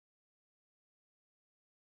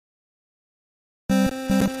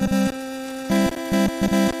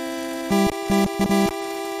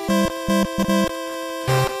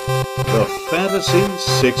Fantasy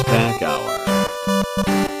Six Pack Hour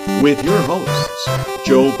with your hosts,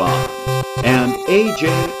 Joe Bob and AJ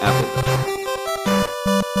Appleton.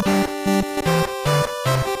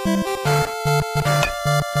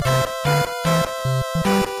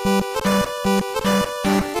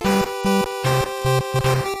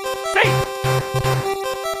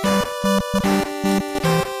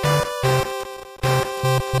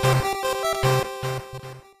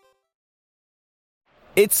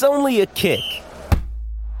 It's only a kick,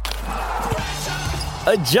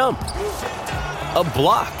 a jump, a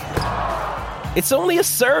block. It's only a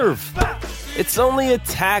serve. It's only a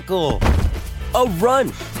tackle, a run.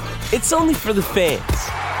 It's only for the fans.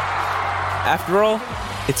 After all,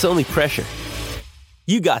 it's only pressure.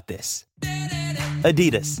 You got this.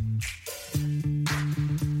 Adidas.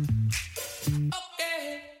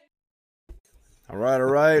 All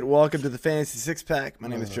right. Welcome to the Fantasy Six Pack. My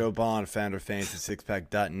name is Joe Bond, founder of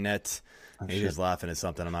FantasySixPack.net. He's just laughing at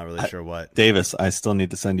something. I'm not really sure what. Davis, I still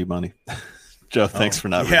need to send you money. Joe, thanks for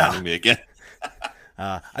not reminding me again.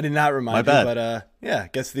 I did not remind you, but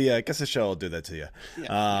guess the show will do that to you.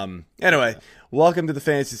 Yeah. Anyway, welcome to the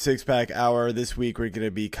Fantasy Six Pack Hour. This week we're going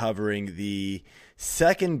to be covering the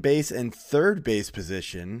second base and third base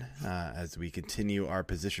position as we continue our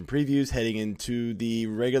position previews heading into the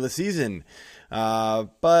regular season.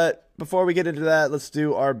 But before we get into that, let's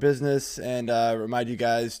do our business and remind you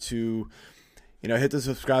guys to hit the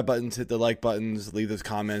subscribe buttons, hit the like buttons, leave those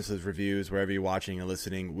comments, those reviews, wherever you're watching and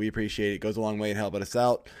listening. We appreciate it. It goes a long way in helping us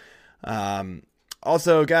out.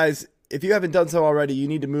 Also, guys, if you haven't done so already, you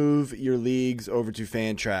need to move your leagues over to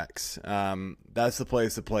Fantrax. That's the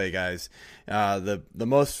place to play, guys. The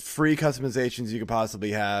most free customizations you could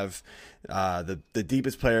possibly have. The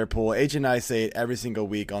deepest player pool. Agent and I say it every single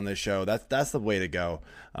week on this show. That's the way to go.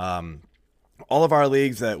 All of our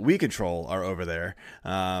leagues that we control are over there.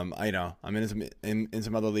 I'm in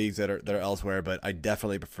some other leagues that are elsewhere, but I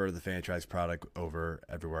definitely prefer the Fantrax product over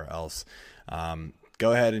everywhere else.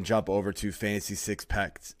 Go ahead and jump over to Fantasy Six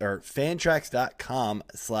Pack or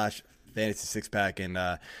Fantrax.com/Fantasy Six Pack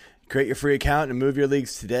and create your free account and move your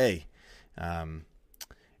leagues today. And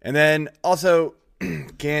then also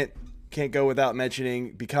can't go without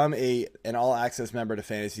mentioning, become an all-access member to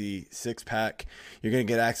Fantasy Six Pack. You're going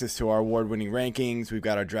to get access to our award-winning rankings. We've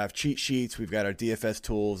got our draft cheat sheets. We've got our DFS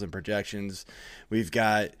tools and projections. We've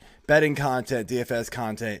got betting content, DFS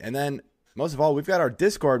content. And then, most of all, we've got our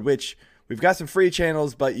Discord, which we've got some free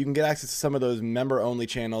channels, but you can get access to some of those member-only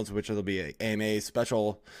channels, which will be AMA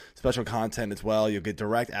special content as well. You'll get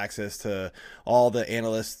direct access to all the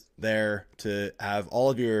analysts there to have all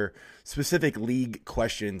of your specific league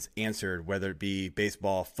questions answered, whether it be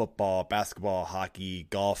baseball, football, basketball, hockey,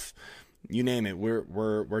 golf, you name it.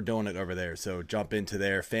 We're doing it over there. So jump into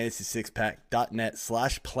there,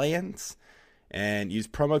 fantasysixpack.net/plans, and use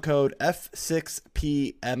promo code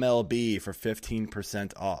F6PMLB for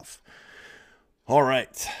 15% off. All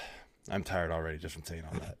right. I'm tired already just from saying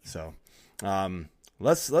all that. So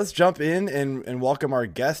let's jump in and welcome our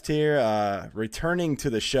guest here, returning to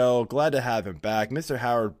the show. Glad to have him back, Mr.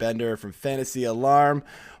 Howard Bender from Fantasy Alarm.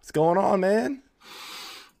 What's going on, man?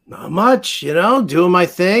 Not much, doing my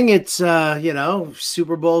thing. It's,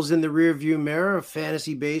 Super Bowl's in the rearview mirror,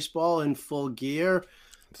 fantasy baseball in full gear.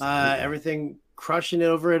 Everything crushing it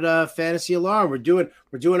over at Fantasy Alarm. We're doing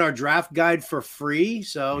our draft guide for free,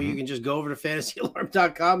 so you can just go over to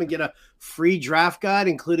fantasyalarm.com and get a free draft guide,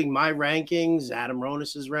 including my rankings, Adam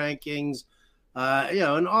Ronis's rankings,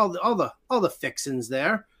 and all the fixins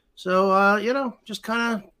there. So just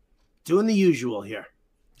kind of doing the usual here.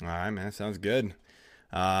 All right, man, sounds good.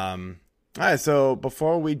 All right, so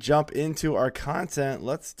before we jump into our content,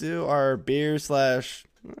 let's do our beer /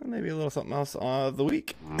 maybe a little something else of the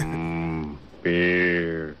week.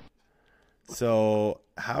 Beer. So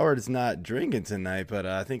Howard's not drinking tonight, but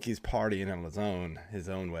I think he's partying on his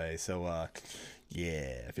own way. So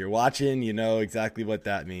if you're watching, you know exactly what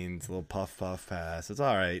that means. A little puff pass. It's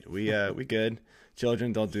all right. We good.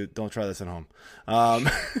 Children, don't try this at home.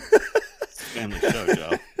 Family show,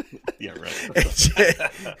 Joe. Yeah, right.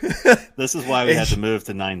 This is why we had to move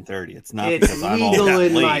to 9:30. It's not because I'm all legal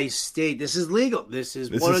in late. my state. This is legal. This is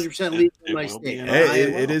 100% legal in my state.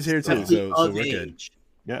 It is here too, so we're good.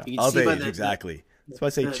 Yeah, of age, exactly. That's why I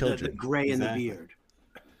say children. The gray in the beard.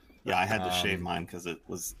 Yeah, I had to shave mine because it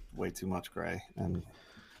was way too much gray and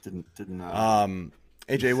didn't.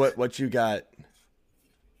 AJ, what you got?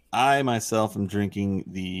 I myself am drinking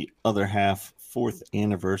the other half. 4th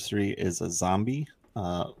anniversary is a zombie.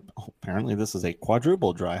 Apparently, this is a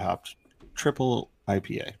quadruple dry hopped triple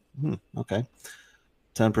IPA. Okay.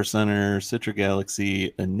 10%er, Citra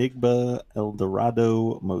Galaxy, Enigma,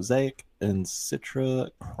 Eldorado, Mosaic, and Citra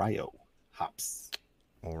Cryo hops.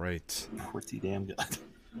 All right. Pretty damn good.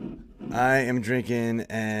 I am drinking,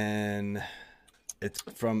 and it's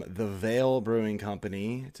from the Vale Brewing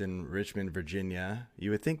Company. It's in Richmond, Virginia.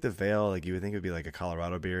 You would think the Vale, you would think it would be like a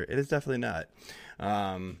Colorado beer. It is definitely not.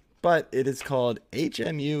 But it is called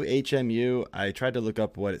HMU. I tried to look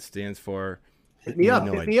up what it stands for. Hit me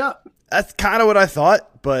up. That's kind of what I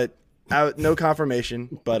thought, but no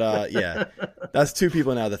confirmation. But yeah, that's two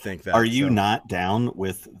people now that think that. Are you not down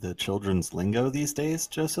with the children's lingo these days,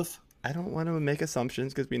 Joseph? I don't want to make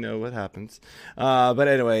assumptions because we know what happens. But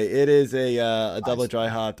anyway, it is a double dry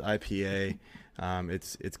hopped IPA.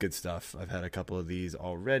 It's good stuff. I've had a couple of these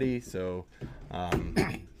already, so all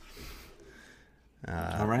right.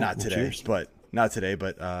 Not today,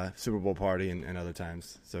 but Super Bowl party and other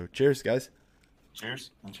times. So cheers, guys.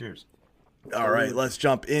 Cheers. And cheers. All right, let's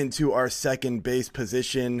jump into our second base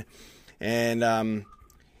position. And,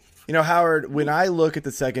 Howard, when I look at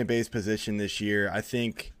the second base position this year, I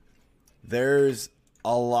think there's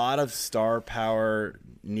a lot of star power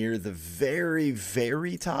near the very,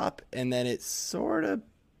 very top, and then it sort of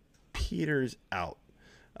peters out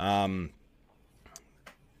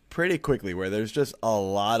pretty quickly, where there's just a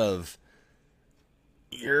lot of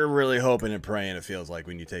you're really hoping and praying, it feels like,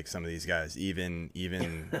 when you take some of these guys, even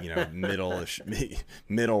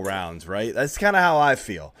middle rounds, right? That's kind of how I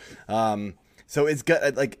feel. So it's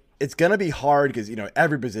gonna be hard because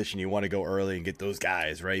every position you want to go early and get those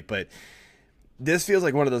guys, right? But this feels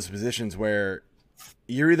like one of those positions where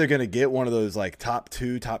you're either gonna get one of those like top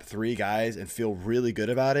 2, top 3 guys and feel really good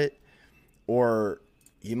about it, or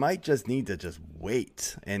you might just need to just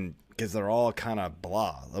wait, and because they're all kind of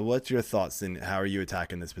blah. What's your thoughts, and how are you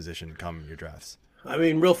attacking this position come your drafts? I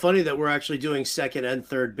mean, real funny that we're actually doing second and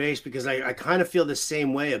third base, because I kind of feel the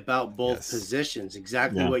same way about both positions.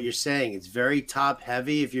 Exactly what you're saying. It's very top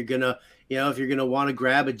heavy. If you're gonna, want to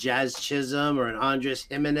grab a Jazz Chisholm or an Andres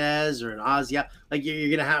Jimenez or an Ozzy, like you're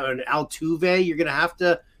gonna have an Altuve, you're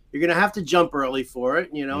gonna have to jump early for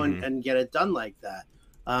it, and get it done like that.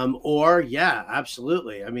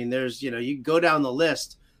 Absolutely. I mean, there's, you go down the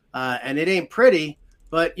list. And it ain't pretty,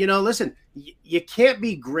 but listen, you can't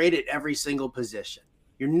be great at every single position.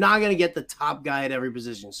 You're not going to get the top guy at every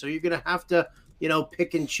position. So you're going to have to,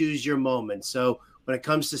 pick and choose your moment. So when it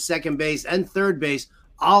comes to second base and third base,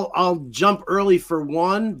 I'll jump early for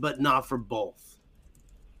one, but not for both.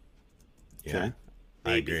 Yeah, okay.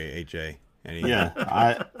 I agree. AJ.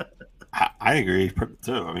 I agree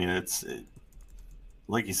too. I mean,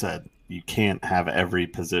 like you said, you can't have every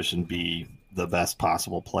position be the best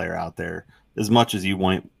possible player out there, as much as you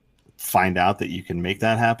want to find out that you can make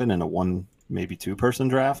that happen in a 1, maybe 2 person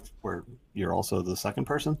draft where you're also the second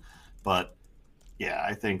person. But yeah,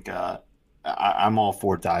 I think I'm all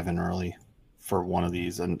for diving early for one of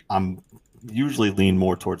these, and I'm usually lean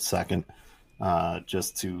more towards second,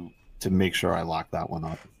 just to make sure I lock that one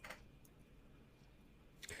up.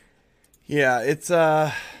 Yeah, it's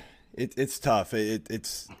tough.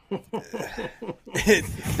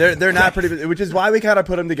 They're not pretty, which is why we kind of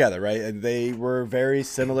put them together, right? And they were very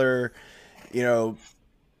similar,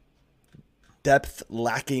 depth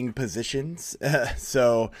lacking positions.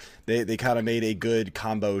 So they kind of made a good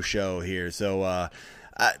combo show here. So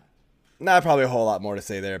not probably a whole lot more to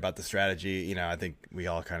say there about the strategy. I think we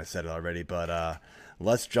all kind of said it already, but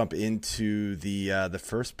let's jump into the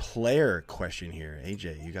first player question here.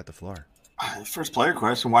 AJ, you got the floor. First player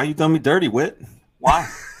question. Why you done me dirty, Whit? Why?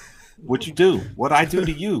 What'd you do? What'd I do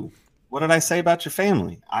to you? What did I say about your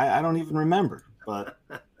family? I don't even remember. But,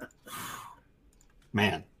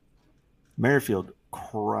 man, Merrifield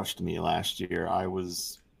crushed me last year. I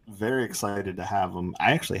was very excited to have him.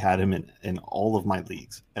 I actually had him in all of my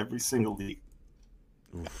leagues, every single league.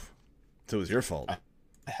 Oof. So it was your fault. I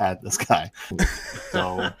had this guy.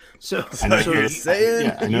 So I know you're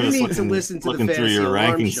saying you need to listen to the Fantasy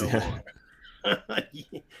Alarm Show more.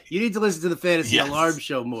 You need to listen to the Fantasy Alarm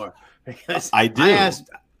Show more, because I do. I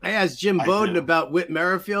asked Jim Bowden about Whit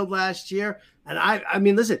Merrifield last year, and I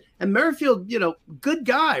mean, listen, and Merrifield, good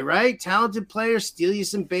guy, right? Talented player, steal you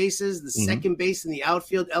some bases. The second base in the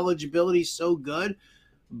outfield eligibility so good,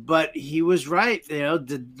 but he was right.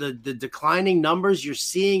 The declining numbers, you're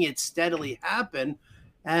seeing it steadily happen,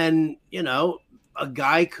 and a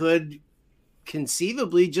guy could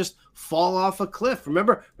conceivably just fall off a cliff.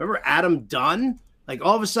 Remember Adam Dunn? Like,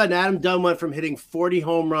 all of a sudden, Adam Dunn went from hitting 40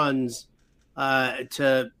 home runs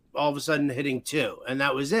to all of a sudden hitting 2, and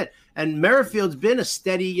that was it. And Merrifield's been a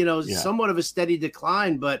steady, somewhat of a steady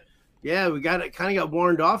decline, but yeah, we kind of got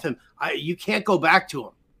warned off him. You can't go back to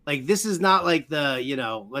him. Like, this is not like the,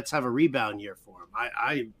 let's have a rebound year for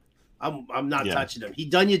him. I'm not touching him. He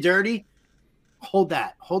done you dirty. hold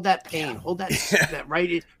that pain, hold that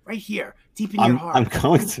right here, deep in your heart.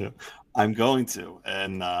 I'm going to,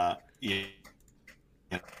 and you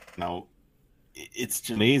know, it's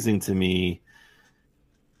amazing to me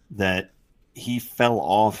that he fell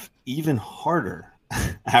off even harder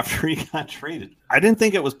after he got traded. I didn't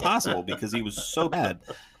think it was possible because he was so bad,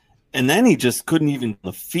 and then he just couldn't even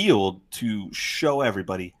the field to show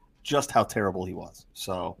everybody just how terrible he was.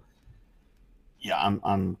 So, yeah,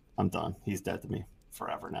 I'm done. He's dead to me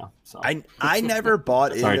forever now. So I never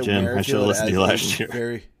bought into Jim. Merrifield. I should have listened to you last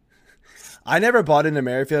year. I never bought into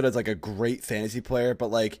Merrifield as like a great fantasy player, but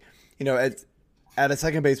like, you know, at a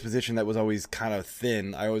second base position that was always kind of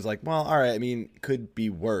thin, I was like, well, all right. I mean, it could be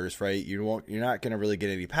worse, right? You're not going to really get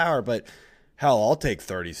any power, but hell, I'll take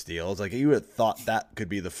 30 steals. Like, you would have thought that could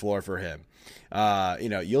be the floor for him. You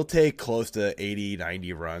know, you'll take close to 80,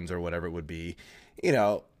 90 runs or whatever it would be. You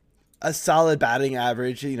know, a solid batting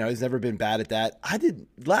average. You know, he's never been bad at that. I did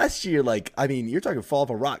last year. Like, I mean, you're talking fall off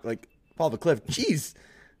a rock, like fall off a cliff. Jeez,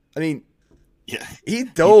 I mean. Yeah, he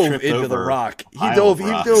dove into the rock. He dove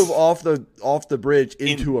off the bridge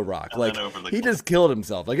into a rock. Like, he just killed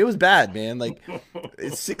himself. Like, it was bad, man. Like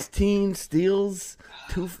 16 steals,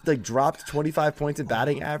 dropped 25 points in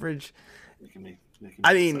batting average.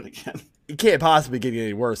 I mean, it can't possibly get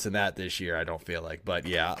any worse than that this year, I don't feel like. But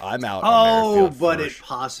yeah, I'm out. Oh, but it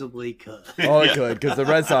possibly could. Oh, it could, because the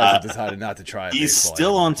Red Sox have decided not to try it. He's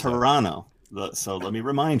still on Toronto. So let me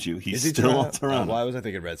remind you, he's still on Toronto. Why was I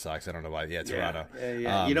thinking Red Sox? I don't know why. Yeah, Toronto.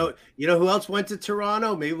 Yeah. You know who else went to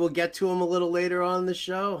Toronto? Maybe we'll get to him a little later on in the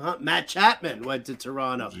show. Huh? Matt Chapman went to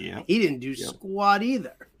Toronto. Yeah. He didn't do squat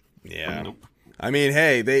either. Yeah. Nope. I mean,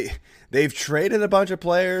 hey, they've traded a bunch of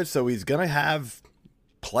players, so he's gonna have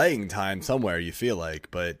playing time somewhere. You feel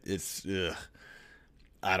like, but it's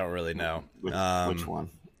I don't really know. Which one?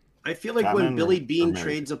 I feel like Chapman when Billy Beane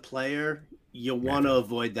trades a player, you want to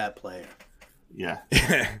avoid that player. Yeah.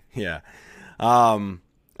 Yeah. All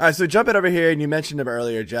right, so jumping over here, and you mentioned him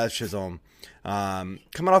earlier, Jazz Chisholm. Coming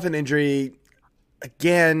off an injury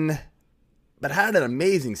again, but had an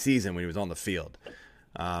amazing season when he was on the field.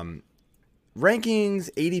 Rankings,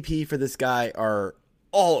 ADP for this guy are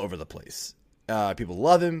all over the place. People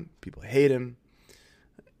love him. People hate him.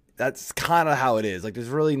 That's kind of how it is. Like, there's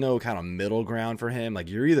really no kind of middle ground for him. Like,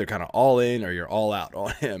 you're either kind of all in or you're all out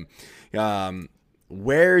on him.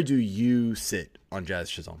 Where do you sit on Jazz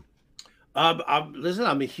Chisholm? Listen,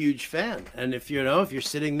 I'm a huge fan, and if you're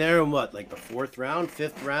sitting there in like the 4th round,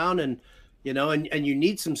 5th round, and and you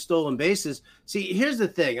need some stolen bases. See, here's the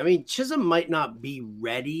thing. I mean, Chisholm might not be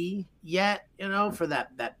ready yet, for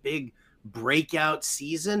that big breakout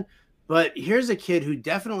season, but here's a kid who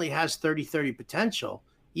definitely has 30-30 potential,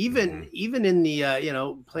 even in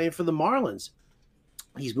the playing for the Marlins.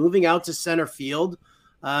 He's moving out to center field.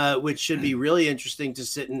 Which should be really interesting to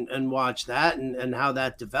sit and watch that and how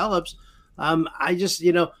that develops. I just,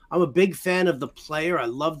 I'm a big fan of the player. I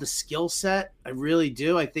love the skill set. I really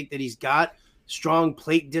do. I think that he's got strong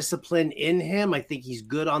plate discipline in him. I think he's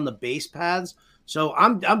good on the base paths. So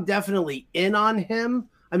I'm definitely in on him.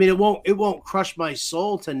 I mean, it won't crush my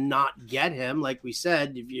soul to not get him. Like we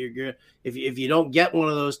said, if you don't get one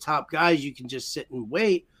of those top guys, you can just sit and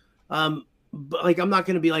wait. But like, I'm not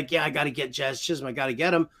going to be like, yeah, I got to get Jazz Chisholm. I got to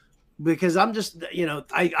get him because I'm just,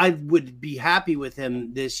 I would be happy with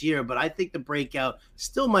him this year, but I think the breakout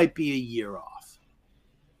still might be a year off.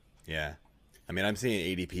 Yeah. I mean, I'm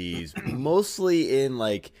seeing ADPs mostly in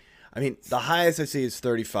the highest I see is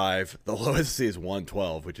 35. The lowest I see is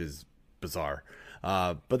 112, which is bizarre.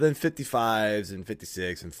 But then 55s and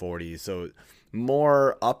 56 and 40s. So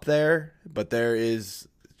more up there, but there is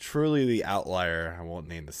truly the outlier. I won't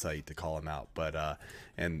name the site to call him out, but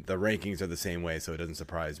and the rankings are the same way, so it doesn't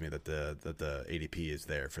surprise me that the ADP is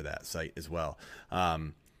there for that site as well.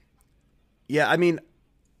 Yeah, I mean,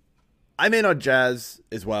 I'm in on Jazz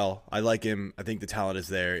as well. I like him. I think the talent is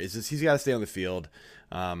there. It's just he's got to stay on the field,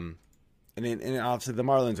 and obviously the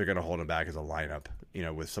Marlins are going to hold him back as a lineup,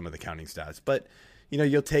 with some of the counting stats. But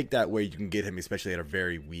you'll take that where you can get him, especially at a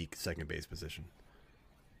very weak second base position.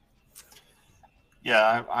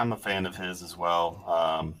 Yeah, I'm a fan of his as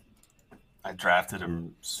well. I drafted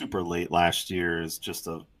him super late last year as just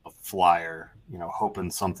a flyer,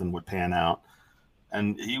 hoping something would pan out.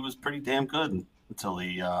 And he was pretty damn good until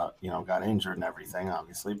he, got injured and everything,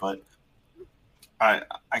 obviously. But I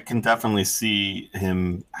can definitely see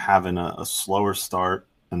him having a slower start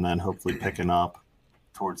and then hopefully picking up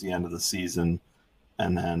towards the end of the season.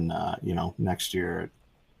 And then, next year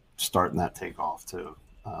starting that takeoff too,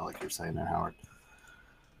 like you're saying there, Howard.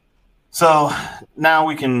 So now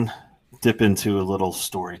we can dip into a little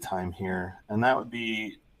story time here, and that would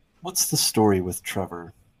be what's the story with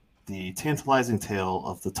Trevor? The tantalizing tale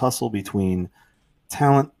of the tussle between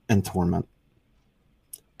talent and torment.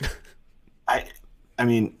 I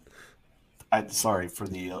mean, I'm sorry for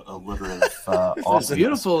the alliterative. Awesome.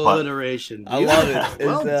 Beautiful alliteration. I love it.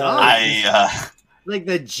 Well done. Like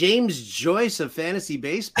the James Joyce of fantasy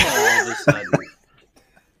baseball all of a sudden.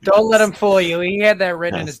 Don't let him fool you. He had that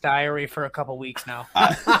written in his diary for a couple weeks now.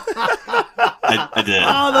 I did.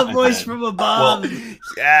 Oh, the voice from above. Well,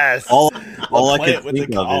 yes. All I could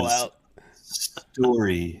think of is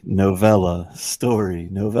story, novella,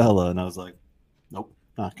 and I was like, nope,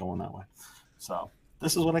 not going that way. So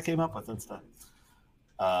this is what I came up with instead.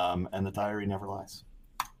 And the diary never lies.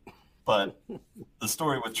 But the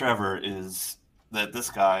story with Trevor is that this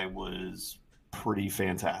guy was pretty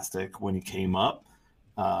fantastic when he came up.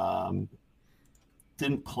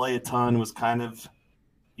 Didn't play a ton, was kind of,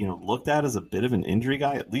 looked at as a bit of an injury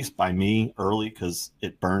guy, at least by me early, because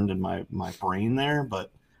it burned in my brain there.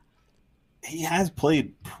 But he has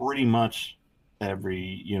played pretty much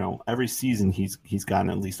every season. He's gotten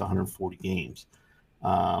at least 140 games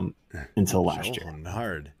until last year.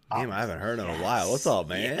 Hard. Damn, I haven't heard in a while. What's up,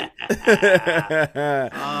 man? Yeah.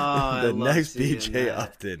 The next BJ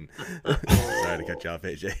Upton. Sorry to cut you off,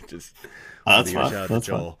 AJ. Just that's fine. Shout out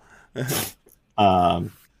to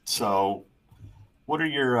Joel. So, what are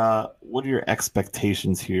your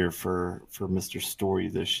expectations here for Mr. Story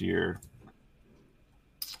this year?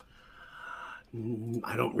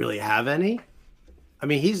 I don't really have any. I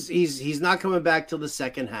mean, he's not coming back till the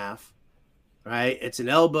second half, right? It's an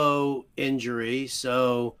elbow injury,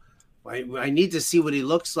 so I need to see what he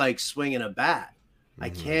looks like swinging a bat. I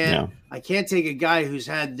can't take a guy who's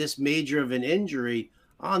had this major of an injury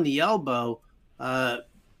on the elbow,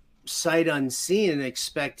 sight unseen, and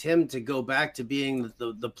expect him to go back to being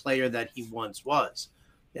the player that he once was.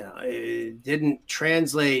 It didn't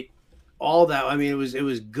translate all that. I mean, it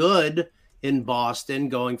was good in Boston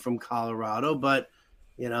going from Colorado, but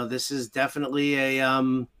this is definitely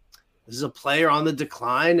a player on the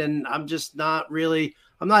decline, and I'm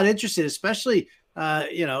not interested, especially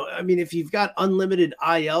if you've got unlimited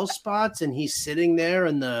IL spots and he's sitting there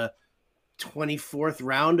in the 24th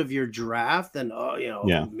round of your draft, then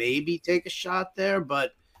maybe take a shot there.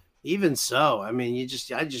 But even so, I mean,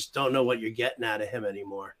 I just don't know what you're getting out of him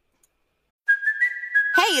anymore.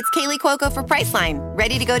 Hey, it's Kaylee Cuoco for Priceline.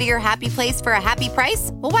 Ready to go to your happy place for a happy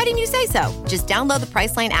price? Well, why didn't you say so? Just download the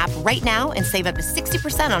Priceline app right now and save up to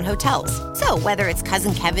 60% on hotels. So whether it's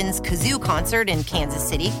Cousin Kevin's Kazoo Concert in Kansas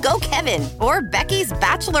City, go Kevin, or Becky's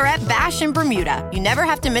Bachelorette Bash in Bermuda, you never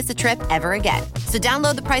have to miss a trip ever again. So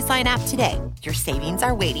download the Priceline app today. Your savings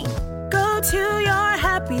are waiting. Go to your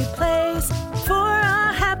happy place for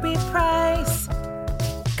a happy price.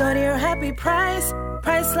 Go to your happy price,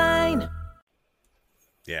 Priceline.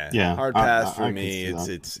 Yeah. Hard pass for me.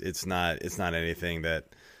 It's not anything that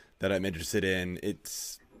I'm interested in.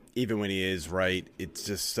 It's even when he is right, it's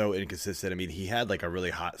just so inconsistent. I mean, he had like a really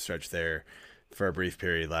hot stretch there for a brief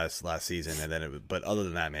period last season, and then but other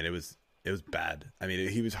than that, man, it was bad. I mean,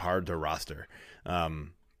 he was hard to roster. I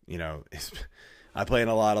play in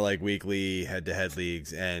a lot of like weekly head-to-head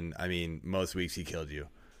leagues, and I mean, most weeks he killed you,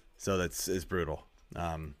 so it's brutal.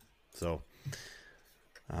 So.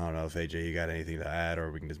 I don't know if AJ, you got anything to add, or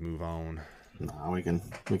we can just move on. No, we can.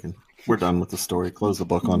 We're done with the story. Close the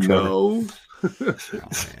book on Trevor. No. Oh,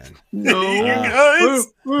 man. No, guys.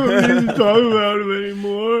 We don't need to talk about him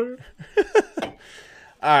anymore. All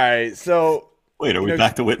right, so wait, are we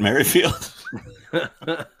back to Whit Merrifield?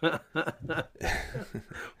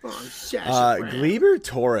 Gleyber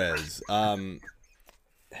Torres,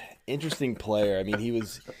 interesting player. I mean, he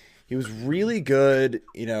was really good,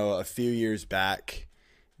 a few years back.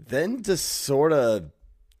 Then just sort of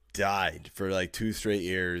died for like 2 straight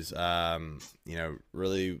years.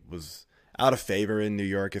 Really was out of favor in New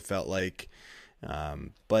York, it felt like.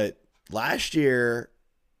 But last year,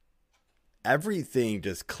 everything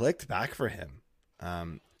just clicked back for him.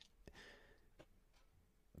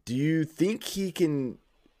 Do you think he can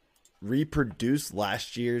reproduce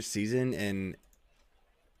last year's season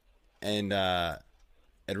and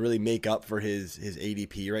really make up for his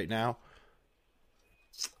ADP right now?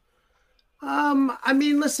 I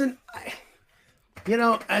mean, listen,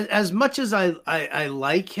 as much as I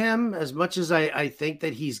like him, as much as I think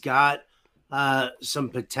that he's got some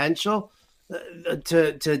potential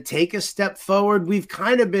to take a step forward, we've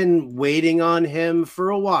kind of been waiting on him for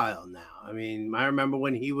a while now. I mean, I remember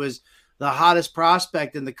when he was the hottest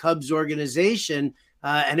prospect in the Cubs organization,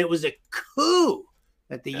 and it was a coup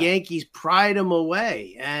that the Yankees pried him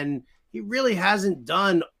away, and he really hasn't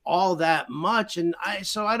done all that much. And I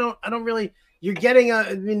don't really you're getting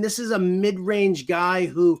this is a mid-range guy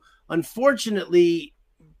who unfortunately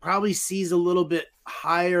probably sees a little bit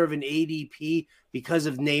higher of an ADP because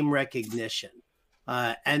of name recognition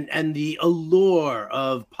and the allure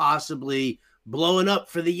of possibly blowing up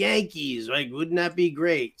for the Yankees. Like, wouldn't that be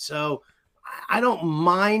great? So I don't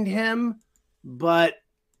mind him, but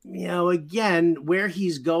again, where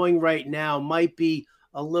he's going right now might be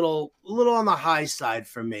a little on the high side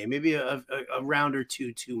for me. Maybe a round or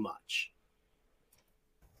two too much.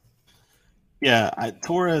 Yeah,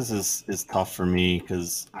 Torres is tough for me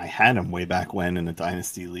because I had him way back when in the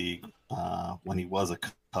Dynasty League when he was a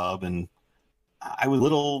Cub, and I was a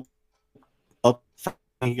little up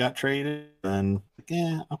when he got traded. And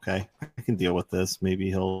yeah, okay, I can deal with this. Maybe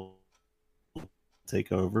he'll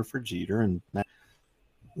take over for Jeter, and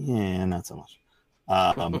not so much.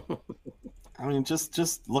 I mean,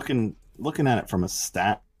 just looking at it from a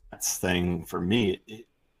stats thing for me,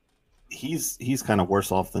 he's kind of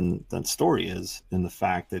worse off than Story is in the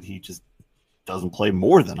fact that he just doesn't play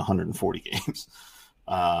more than 140 games.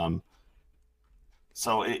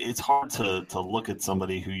 So it's hard to look at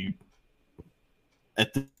somebody who you,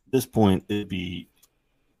 at this point, it'd be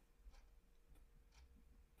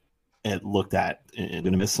looked at. Going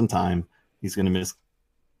to miss some time. He's going to miss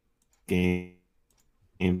games.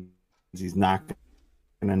 He's not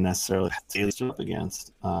going to necessarily have to up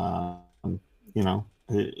against.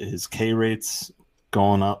 His K rate's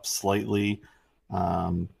going up slightly.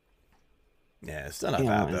 Yeah, it's still not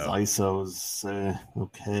bad, his though. ISO's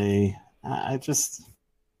okay. I just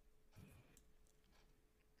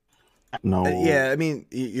no. Yeah, I mean,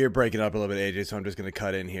 you're breaking up a little bit, AJ, so I'm just going to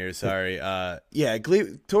cut in here. Sorry.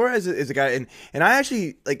 Torres is a guy, and I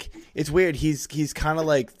actually, like, it's weird. He's kind of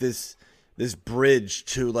like this bridge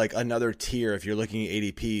to like another tier if you're looking at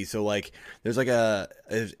ADP. So like there's like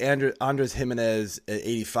Andres Jimenez at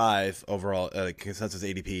 85 overall consensus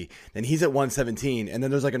ADP, then he's at 117, and then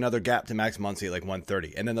there's like another gap to Max Muncy at like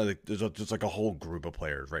 130, and then there's just like a whole group of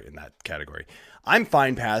players right in that category. I'm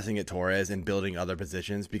fine passing at Torres and building other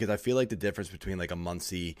positions because I feel like the difference between like a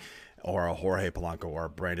Muncy or a Jorge Polanco or a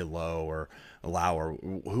Brandon Lowe or a Lau or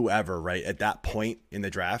whoever, right, at that point in the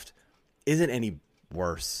draft isn't any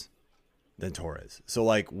worse than Torres. So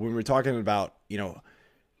like when we're talking about,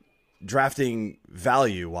 drafting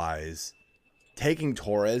value wise, taking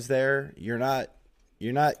Torres there, you're not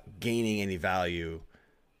gaining any value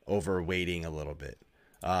over waiting a little bit.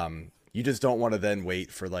 You just don't want to then wait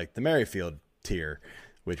for like the Merrifield tier,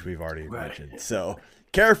 which we've already mentioned. So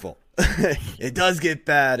careful. It does get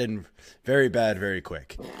bad and very bad very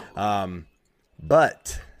quick.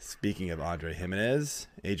 But speaking of Andre Jimenez,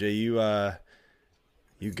 AJ,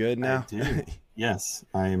 you good now? I do. Yes,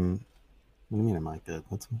 I'm. What do you mean, am I good?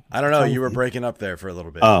 I don't know. You were breaking up there for a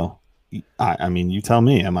little bit. Oh, I mean, you tell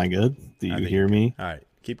me. Am I good? Do you hear me? All right,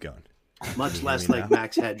 keep going. Much less like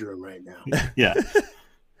Max Headroom right now. Yeah.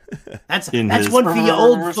 That's one for you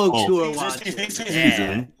old folks who are watching.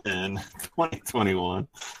 Season in 2021,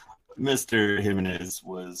 Mr. Jimenez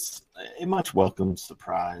was a much welcome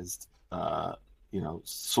surprised,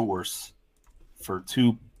 source for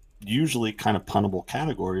two usually kind of puntable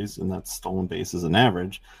categories, and that's stolen bases and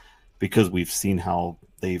average, because we've seen how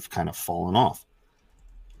they've kind of fallen off.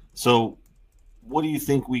 So what do you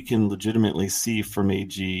think we can legitimately see from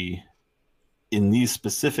AG in these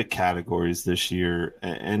specific categories this year,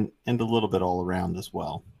 and a little bit all around as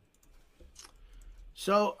well?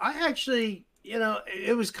 So I actually,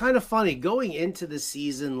 it was kind of funny going into the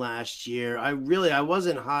season last year. I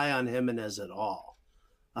wasn't high on Jimenez at all.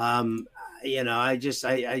 I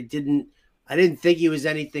didn't think he was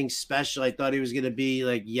anything special. I thought he was going to be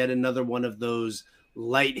like yet another one of those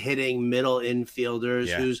light hitting middle infielders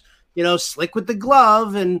who's, slick with the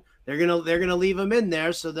glove, and they're going to leave him in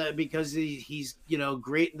there so that because he's,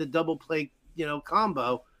 great in the double play,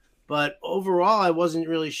 combo. But overall, I wasn't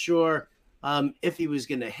really sure if he was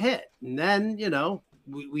going to hit. And then,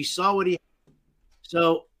 we saw what he.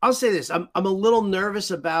 So I'll say this: I'm a little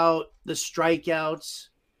nervous about the strikeouts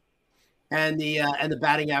and the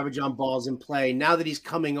batting average on balls in play now that he's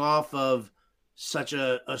coming off of such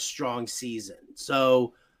a strong season.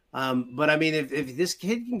 So, but I mean, if this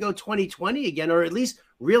kid can go 20-20 again, or at least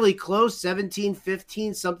really close,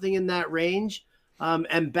 17-15, something in that range,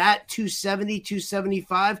 and bat 270,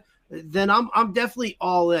 275, then I'm definitely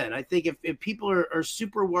all in. I think if people are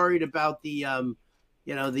super worried about the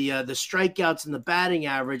strikeouts and the batting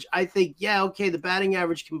average, I think, the batting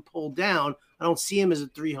average can pull down. I don't see him as a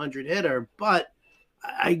 300 hitter, but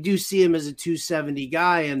I do see him as a 270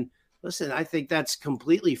 guy. And listen, I think that's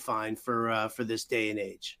completely fine for this day and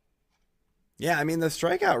age. Yeah, I mean the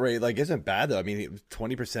strikeout rate isn't bad though. I mean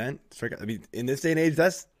 20% strikeout. I mean in this day and age,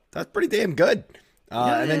 that's pretty damn good.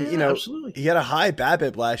 And then absolutely. He had a high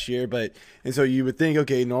BABIP last year, and so you would think,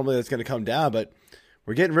 okay, normally that's going to come down, but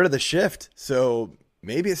we're getting rid of the shift, so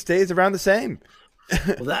maybe it stays around the same.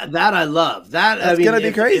 Well, that I love. That's going to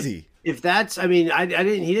be crazy. If that's, I mean,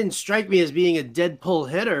 he didn't strike me as being a dead pull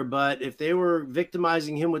hitter, but if they were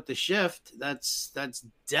victimizing him with the shift, that's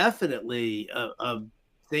definitely a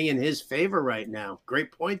thing in his favor right now.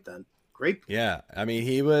 Great point then. Great. Yeah. I mean,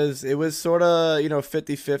 it was sort of,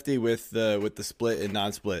 50-50 with the split and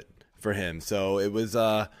non-split for him. So it was,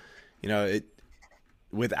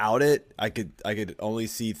 without it, I could only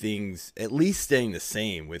see things at least staying the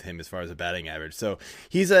same with him as far as a batting average. So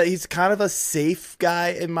he's kind of a safe guy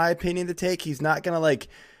in my opinion to take. He's not going to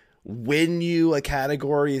win you a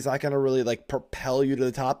category. He's not going to really propel you to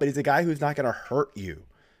the top, but he's a guy who's not going to hurt you.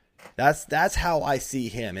 That's how I see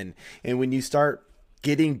him. And when you start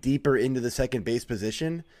getting deeper into the second base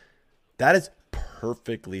position, that is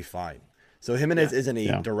perfectly fine. So Jimenez isn't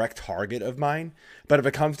a direct target of mine, but if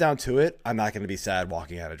it comes down to it, I'm not going to be sad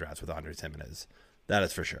walking out of drafts with Andrés Jimenez. That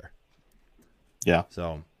is for sure. Yeah.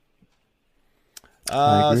 So,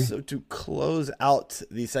 so to close out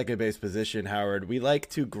the second base position, Howard, we like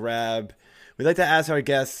to ask our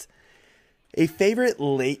guests a favorite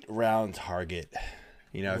late round target.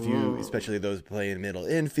 If you, especially those playing middle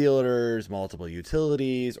infielders, multiple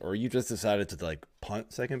utilities, or you just decided to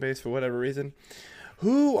punt second base for whatever reason,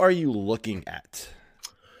 who are you looking at?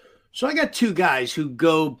 So I got two guys who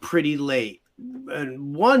go pretty late,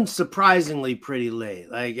 and one surprisingly pretty late.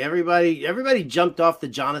 Everybody jumped off the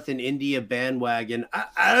Jonathan India bandwagon.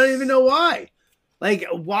 I don't even know why.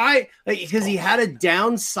 Why? Because he had a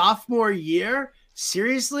down sophomore year.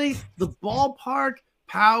 Seriously, the ballpark,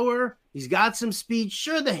 power. He's got some speed.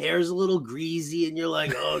 Sure, the hair's a little greasy, and you're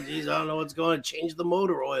like, oh, geez, I don't know what's going to change the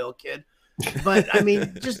motor oil, kid. But I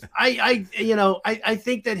mean, I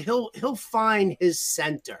think that he'll find his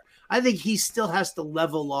center. I think he still has to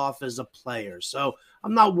level off as a player. So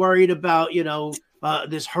I'm not worried about,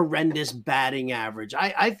 this horrendous batting average.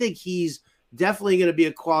 I think he's definitely going to be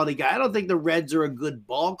a quality guy. I don't think the Reds are a good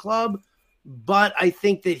ball club, but I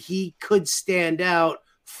think that he could stand out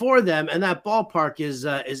for them, and that ballpark is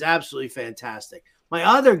absolutely fantastic. My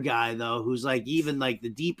other guy, though, who's even the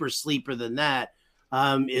deeper sleeper than that,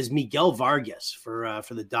 is Miguel Vargas for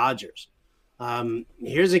the Dodgers.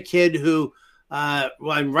 Here's a kid who,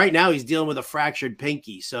 right now he's dealing with a fractured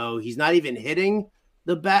pinky, so he's not even hitting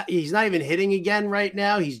the bat. He's not even hitting again right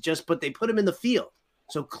now. They put him in the field,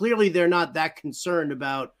 so clearly they're not that concerned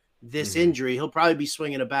about this injury. He'll probably be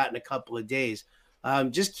swinging a bat in a couple of days.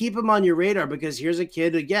 Just keep him on your radar, because here's a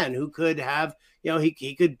kid again who could have,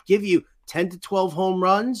 he could give you 10 to 12 home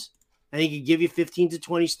runs, and he could give you 15 to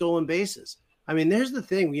 20 stolen bases. I mean, there's the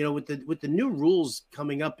thing, with the new rules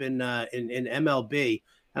coming up in MLB,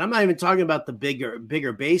 and I'm not even talking about the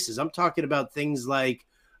bigger bases. I'm talking about things like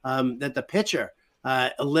that the pitcher,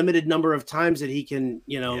 a limited number of times that he can,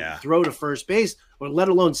 throw to first base, or let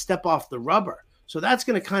alone step off the rubber. So that's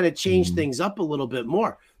going to kind of change things up a little bit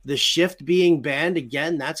more. The shift being banned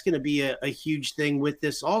again, that's going to be a huge thing with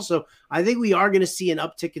this also. I think we are going to see an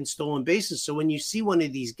uptick in stolen bases. So when you see one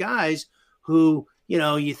of these guys who,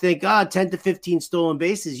 you think, 10 to 15 stolen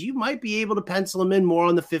bases, you might be able to pencil them in more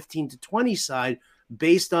on the 15 to 20 side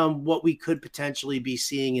based on what we could potentially be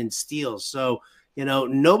seeing in steals. So,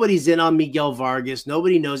 nobody's in on Miguel Vargas.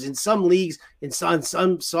 Nobody knows. In some leagues, in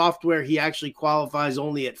some software, he actually qualifies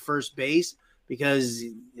only at first base, because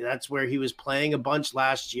that's where he was playing a bunch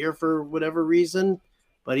last year for whatever reason.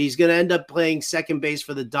 But he's going to end up playing second base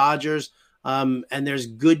for the Dodgers. And there's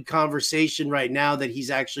good conversation right now that he's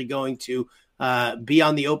actually going to be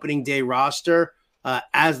on the opening day roster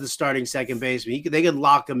as the starting second baseman. They could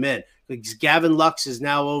lock him in. Because Gavin Lux is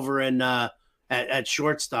now over in at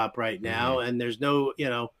shortstop right now. And there's no,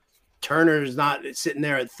 Turner's not sitting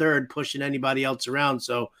there at third pushing anybody else around.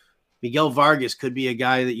 So Miguel Vargas could be a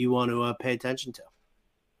guy that you want to pay attention to.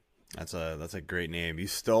 That's a great name. You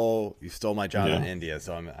stole my job in India,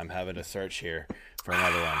 so I'm having to search here for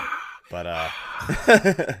another one. But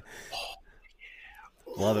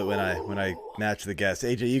love it when I match the guests.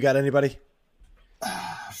 AJ, you got anybody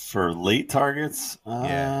for late targets?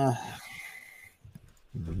 Not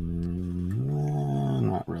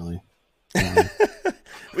really.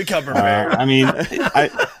 We come prepared. I mean,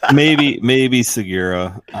 maybe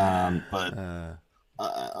Segura, but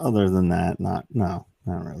other than that, not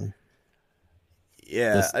really.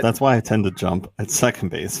 Yeah, that's why I tend to jump at second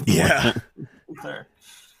base.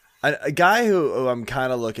 A guy who I'm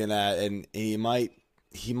kind of looking at, and he might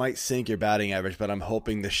he might sink your batting average, but I'm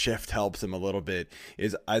hoping the shift helps him a little bit,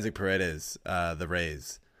 is Isaac Paredes, the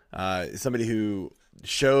Rays. Somebody who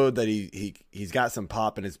showed that he's got some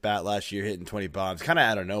pop in his bat last year, hitting 20 bombs, kind of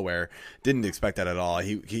out of nowhere. Didn't expect that at all.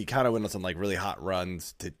 He kind of went on some like really hot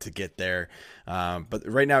runs to get there. But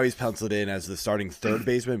right now he's penciled in as the starting third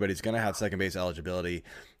baseman, but he's going to have second base eligibility.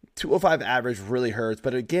 205 average really hurts,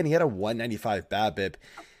 but again, he had a 195 BABIP.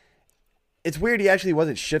 It's weird he actually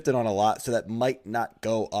wasn't shifted on a lot, so that might not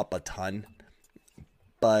go up a ton.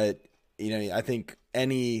 But, I think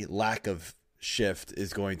any lack of shift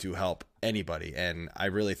is going to help anybody. And I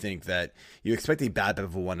really think that you expect a BABIP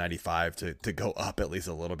of a 195 to go up at least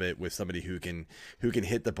a little bit with somebody who can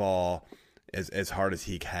hit the ball as hard as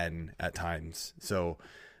he can at times. So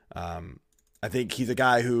I think he's a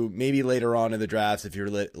guy who maybe later on in the drafts, if you're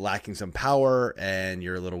lacking some power and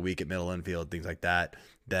you're a little weak at middle infield, things like that,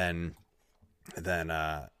 then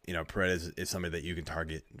Paredes is somebody that you can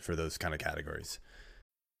target for those kind of categories.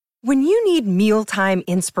 When you need mealtime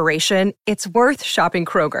inspiration, it's worth shopping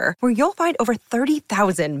Kroger, where you'll find over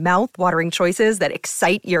 30,000 mouth-watering choices that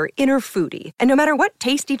excite your inner foodie. And no matter what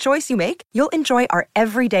tasty choice you make, you'll enjoy our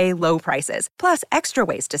everyday low prices, plus extra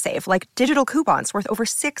ways to save, like digital coupons worth over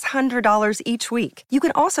 $600 each week. You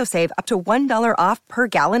can also save up to $1 off per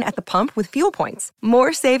gallon at the pump with fuel points.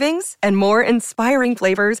 More savings and more inspiring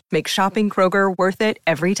flavors make shopping Kroger worth it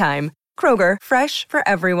every time. Kroger, fresh for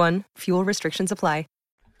everyone. Fuel restrictions apply.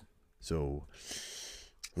 So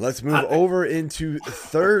let's move over into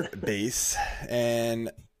third base. And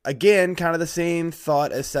again, kind of the same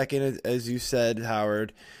thought as second, as you said,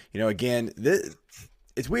 Howard. Again,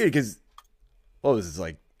 it's weird because, this is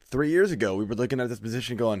like 3 years ago. We were looking at this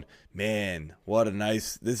position going, man,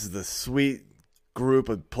 this is the sweet group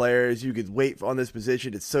of players. You could wait on this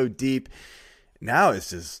position. It's so deep. Now it's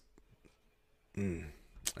just,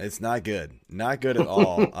 it's not good. Not good at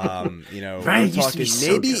all. We're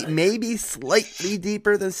talking maybe slightly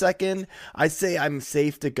deeper than second. I'd say I'm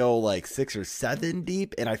safe to go like 6 or 7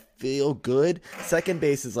 deep, and I feel good. Second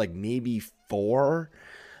base is like maybe 4.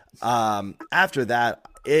 After that,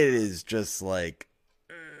 it is just like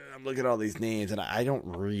I'm looking at all these names, and I don't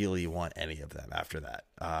really want any of them after that.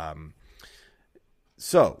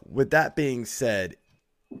 So with that being said,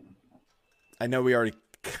 I know we already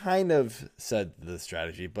kind of said the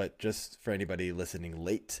strategy, but just for anybody listening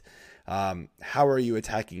late, how are you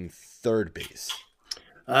attacking third base?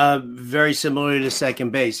 Very similar to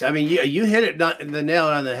second base. I mean, you hit it, not the nail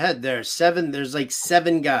on the head there. There's like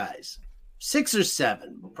 7 guys, 6 or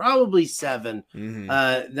 7, probably 7,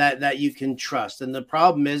 that you can trust. And the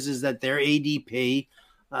problem is that their ADP,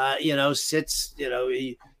 sits,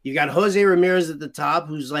 you got Jose Ramirez at the top,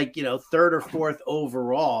 who's like, 3rd or 4th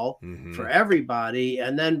overall for everybody.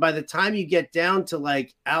 And then by the time you get down to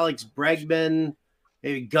like Alex Bregman,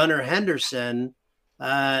 maybe Gunnar Henderson,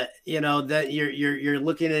 that you're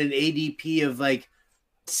looking at an ADP of like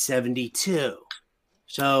 72.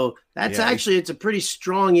 So that's it's a pretty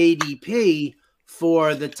strong ADP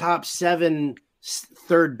for the top 7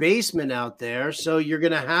 third basemen out there. So you're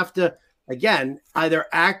going to have to, again, either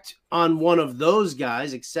act on one of those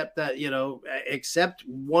guys, accept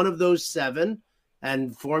one of those 7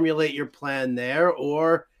 and formulate your plan there,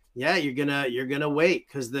 or you're gonna wait,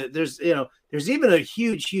 because there's even a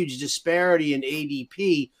huge disparity in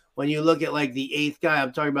ADP when you look at like the 8th guy.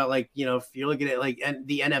 I'm talking about like, if you're looking at like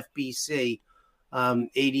the NFBC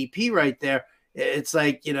ADP right there, it's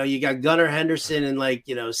like, you got Gunnar Henderson in like,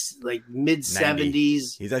 like mid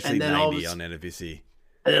 70s. He's actually 90 on NFBC.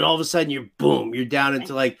 And then all of a sudden you're down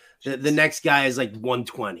into like the next guy is like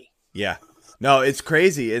 120. Yeah, no, it's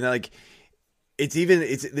crazy. And like, it's even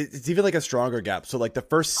like a stronger gap. So like the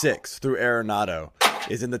first 6 through Arenado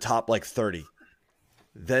is in the top like 30.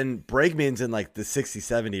 Then Bregman's in like the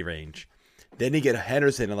 60-70 range. Then you get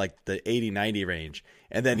Henderson in like the 80-90 range.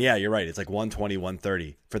 And then, you're right. It's like 120,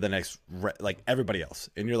 130 for the next, like everybody else.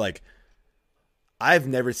 And you're like, I've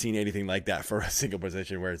never seen anything like that for a single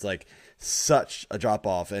position, where it's like such a drop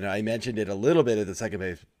off. And I mentioned it a little bit at the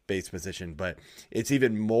second base position, but it's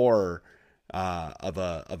even more of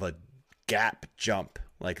a gap jump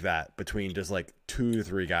like that between just like 2 to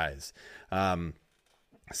 3 guys.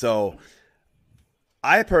 So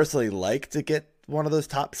I personally like to get one of those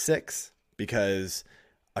top 6, because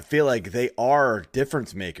I feel like they are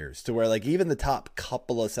difference makers, to where like even the top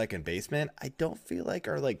couple of second basemen, I don't feel like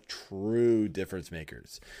are like true difference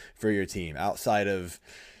makers for your team outside of,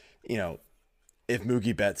 if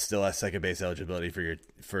Mookie Betts still has second base eligibility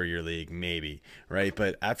for your league, maybe, right?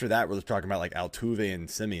 But after that, we're talking about like Altuve and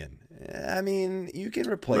Simeon. I mean, you can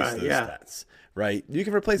replace those stats, right? You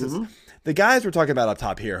can replace this. The guys we're talking about up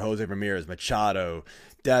top here: Jose Ramirez, Machado,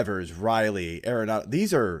 Devers, Riley, Arenado.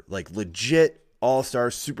 These are like legit all-star,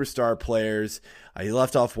 superstar players. I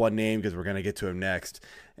left off one name because we're gonna get to him next,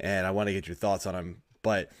 and I want to get your thoughts on him.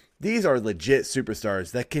 But these are legit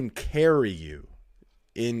superstars that can carry you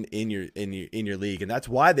in your league, and that's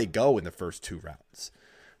why they go in the first 2 rounds.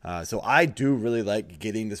 So I do really like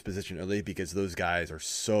getting this position early because those guys are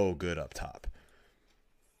so good up top.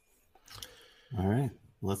 All right,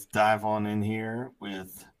 let's dive on in here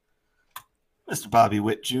with Mr. Bobby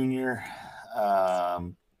Witt Jr.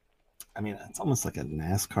 I mean, it's almost like a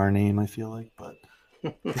NASCAR name, I feel like, but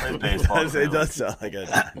it does sound like a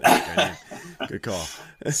NASCAR name. Good call.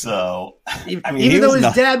 So, I mean, even though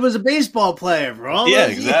his dad was a baseball player for all those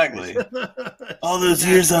exactly. All those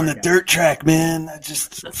years on the dirt track, man. I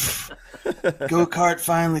just go-kart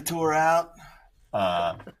finally tore out.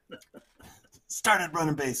 Started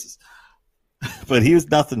running bases. But he was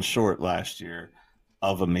nothing short last year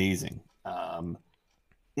of amazing. 20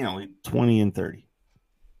 and 30.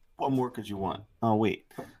 What more could you want? Oh, wait.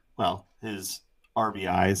 Well, his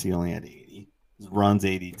RBIs, he only had 80. His runs,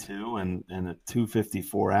 82, and a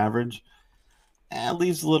 254 average.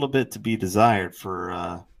 Leaves a little bit to be desired for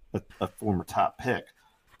a former top pick.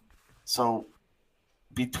 So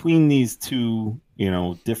between these two,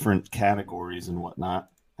 different categories and whatnot,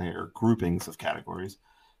 or groupings of categories,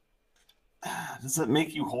 does it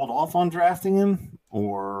make you hold off on drafting him?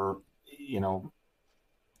 Or,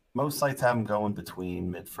 most sites have him going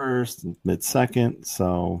between mid-first and mid-second.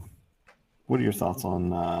 So what are your thoughts on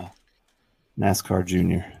NASCAR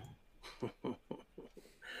Jr.?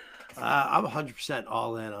 I'm 100%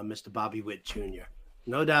 all in on Mr. Bobby Witt Jr.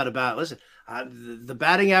 No doubt about it. Listen, the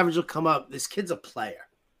batting average will come up. This kid's a player.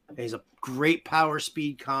 He's a great power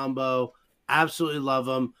speed combo. Absolutely love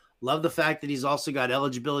him. Love the fact that he's also got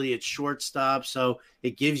eligibility at shortstop. So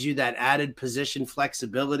it gives you that added position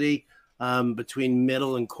flexibility between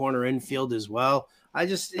middle and corner infield as well. I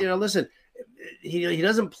just, listen, he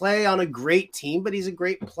doesn't play on a great team, but he's a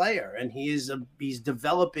great player, and he's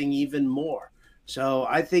developing even more. So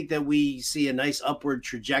I think that we see a nice upward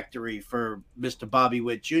trajectory for Mr. Bobby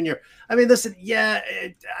Witt Jr. I mean, listen,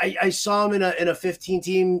 I saw him in a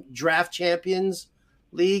 15-team draft champions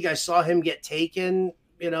league. I saw him get taken,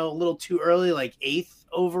 a little too early, like 8th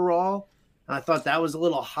overall. And I thought that was a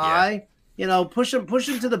little high. Push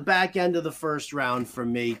him to the back end of the first round for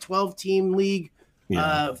me. 12-team league,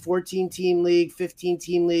 14-team league,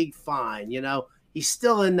 15-team league, fine. He's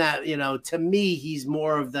still in that, to me, he's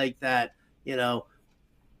more of like that,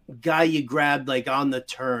 guy you grabbed like on the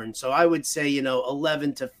turn. So I would say,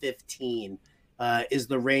 11 to 15 is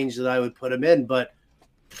the range that I would put him in. But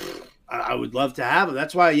I would love to have him.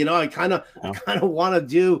 That's why, I kind of want to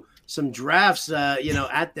do some drafts, at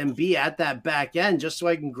that back end just so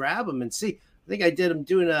I can grab him and see. I think I did him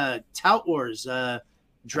doing a Tout Wars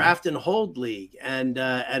draft and hold league, and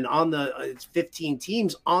on it's 15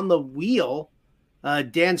 teams on the wheel.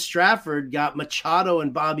 Dan Strafford got Machado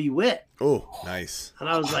and Bobby Witt. Oh, nice. And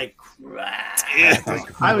I was like,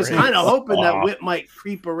 I was kind of hoping that Witt might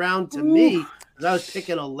creep around to me because I was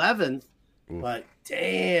picking 11th. But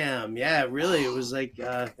damn, really, it was like,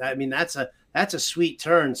 that's a sweet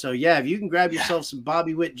turn. So if you can grab yourself some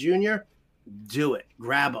Bobby Witt Jr., do it.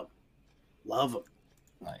 Grab him. Love him.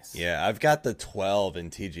 Nice. Yeah, I've got the 12 in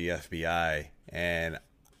TGFBI, and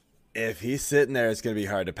if he's sitting there, it's going to be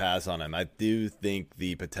hard to pass on him. I do think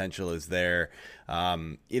the potential is there.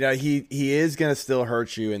 He is going to still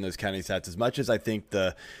hurt you in those counting stats as much as I think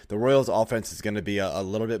the Royals offense is going to be a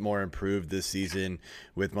little bit more improved this season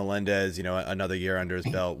with Melendez, another year under his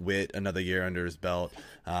belt, Witt, another year under his belt.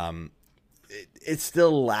 It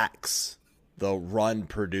still lacks the run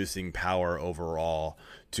producing power overall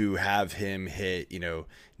to have him hit,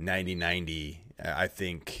 90-90, I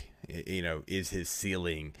think, is his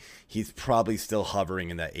ceiling. He's probably still hovering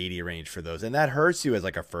in that 80 range for those. And that hurts you as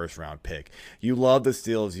like a first round pick. You love the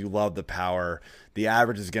steals. You love the power. The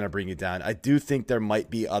average is going to bring you down. I do think there might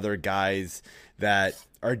be other guys that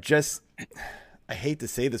are just, I hate to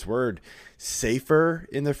say this word, safer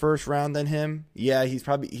in the first round than him. Yeah, he's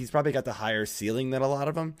probably got the higher ceiling than a lot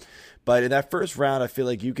of them. But in that first round, I feel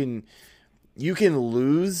like you can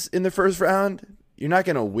lose in the first round. You're not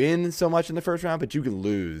going to win so much in the first round, but you can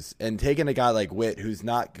lose. And taking a guy like Witt,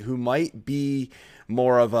 who might be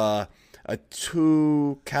more of a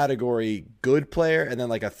 2-category good player and then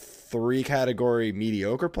like a 3 category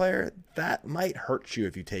mediocre player, that might hurt you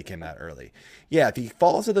if you take him that early. Yeah, if he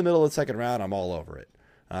falls in the middle of the second round, I'm all over it.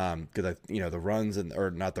 Because the runs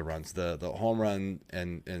the home run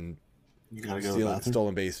and you gotta go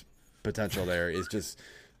stolen base potential there is just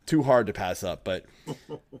too hard to pass up. But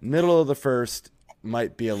middle of the first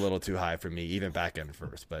might be a little too high for me, even back end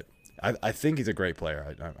first. But I think he's a great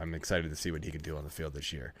player. I'm excited to see what he can do on the field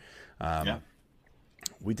this year.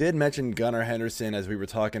 We did mention Gunnar Henderson as we were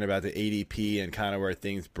talking about the ADP and kind of where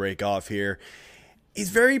things break off here. He's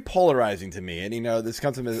very polarizing to me. And, this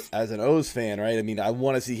comes from as an O's fan, right? I mean, I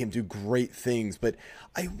want to see him do great things, but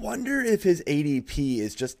I wonder if his ADP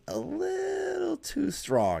is just a little too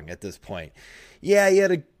strong at this point. Yeah, he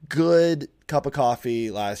had a good cup of coffee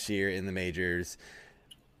last year in the majors.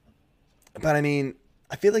 But, I mean,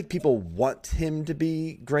 I feel like people want him to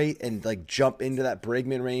be great and like jump into that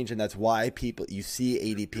Bregman range. And that's why you see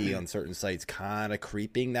ADP on certain sites kind of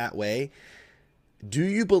creeping that way. Do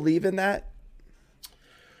you believe in that?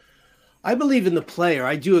 I believe in the player.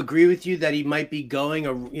 I do agree with you that he might be going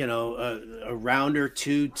a round or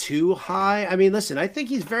two too high. I mean, listen, I think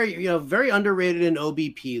he's very underrated in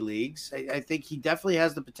OBP leagues. I think he definitely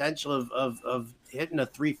has the potential of hitting a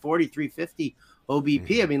 340, 350 OBP.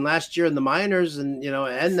 Mm-hmm. I mean, last year in the minors and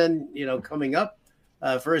then coming up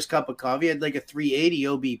for his cup of coffee, he had like a 380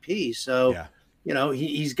 OBP. So,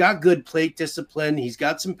 he's got good plate discipline. He's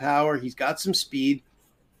got some power. He's got some speed.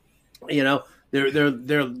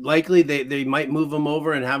 They're likely they might move him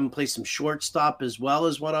over and have him play some shortstop as well,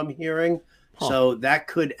 as what I'm hearing. Huh. So that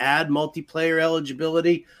could add multiplayer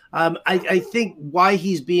eligibility. I think why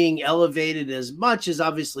he's being elevated as much is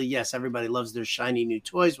obviously, yes, everybody loves their shiny new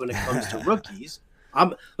toys when it comes to rookies.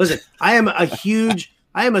 I am a huge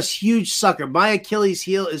sucker. My Achilles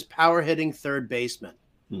heel is power hitting third baseman.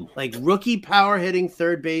 Like rookie power hitting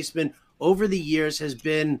third baseman over the years has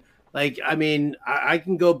been. Like, I mean, I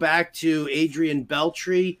can go back to Adrian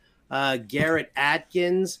Beltre, Garrett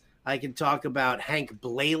Atkins. I can talk about Hank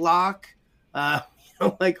Blaylock.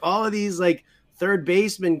 Like all of these like third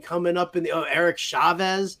basemen coming up in Eric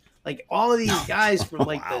Chavez. Like all of these guys from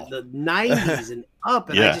like the 90s and up.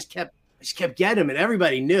 And I just kept getting them. And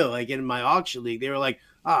everybody knew, like in my auction league, they were like,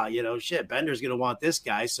 shit, Bender's going to want this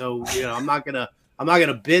guy. So, I'm not going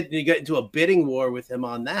to bid and get into a bidding war with him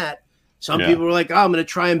on that. Some people were like, I'm going to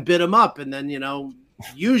try and bid him up. And then,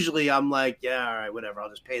 usually I'm like, yeah, all right, whatever.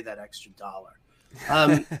 I'll just pay that extra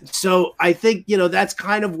 $1. So I think, that's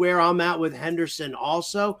kind of where I'm at with Henderson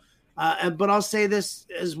also. But I'll say this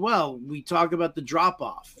as well. We talk about the drop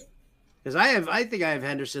off because I think I have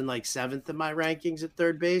Henderson like 7th in my rankings at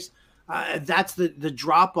third base. That's the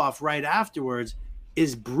drop off right afterwards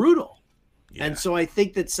is brutal. Yeah. And so I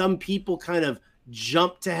think that some people kind of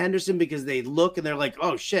jump to Henderson because they look and they're like,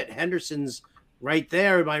 oh shit, Henderson's right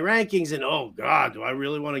there in my rankings. And oh God, do I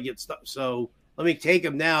really want to get stuff? So let me take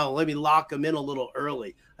him now. Let me lock him in a little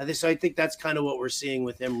early. I think that's kind of what we're seeing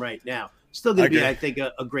with him right now. Still going to be, I think,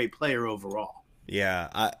 a great player overall.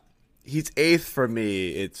 Yeah. He's 8th for me.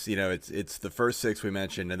 It's, it's the first 6 we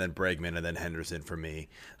mentioned and then Bregman and then Henderson for me.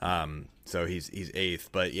 So he's 8th,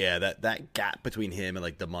 but yeah, that gap between him and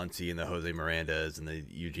like the Muncy and the Jose Mirandas and the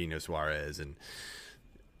Eugenio Suarez and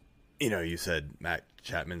you said Matt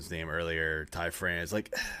Chapman's name earlier, Ty France,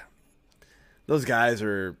 like those guys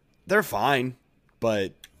they're fine,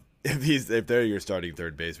 but if they're your starting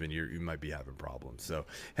third baseman, you might be having problems. So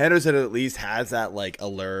Henderson at least has that like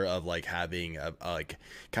allure of like having a like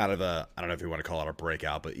kind of a, I don't know if you want to call it a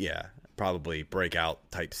breakout, but yeah, probably breakout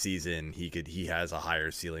type season. He has a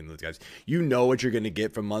higher ceiling than those guys. You know what you're going to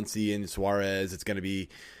get from Muncy and Suarez. It's going to be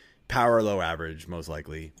power low average most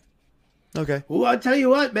likely. Okay. Well, I'll tell you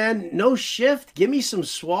what, man. No shift. Give me some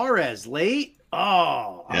Suarez late.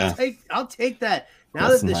 Oh, yeah. I'll take that. Now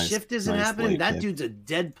that the shift isn't happening, that dude's a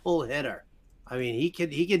dead pull hitter. I mean, he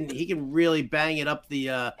can really bang it up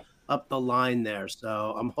the line there.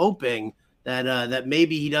 So I'm hoping that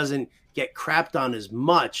maybe he doesn't get crapped on as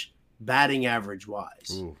much batting average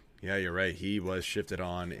wise. Ooh, yeah, you're right. He was shifted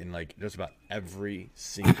on in like just about every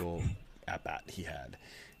single at bat he had.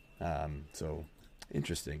 So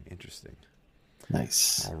interesting.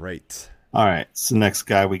 Nice. All right. So next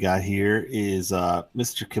guy we got here is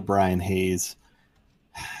Mr. Ke'Bryan Hayes.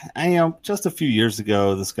 Just a few years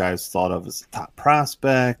ago, this guy was thought of as a top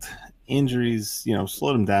prospect. Injuries,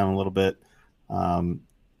 slowed him down a little bit.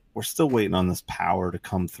 We're still waiting on this power to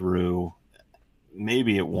come through.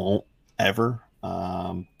 Maybe it won't ever.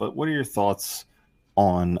 But what are your thoughts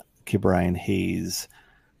on Ke'Bryan Hayes?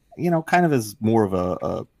 Kind of as more of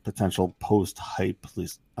a potential post-hype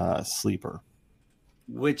sleeper.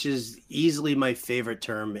 Which is easily my favorite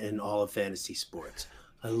term in all of fantasy sports.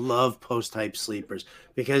 I love post-hype sleepers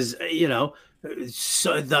because,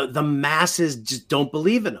 so the masses just don't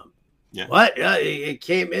believe in them. Yeah. What? It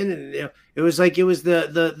came in and it was like it was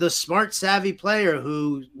the smart, savvy player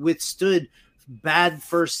who withstood bad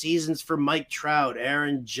first seasons for Mike Trout,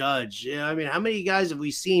 Aaron Judge. I mean, how many guys have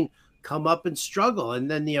we seen come up and struggle? And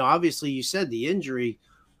then, obviously you said the injury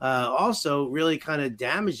also really kind of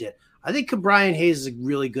damaged it. I think Brian Hayes is a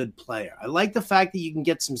really good player. I like the fact that you can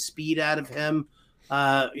get some speed out of him,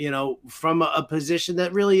 from a position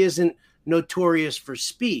that really isn't notorious for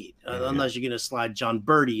speed, unless you're going to slide John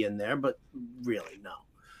Birdie in there, but really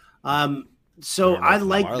no. So I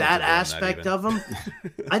like that aspect of him.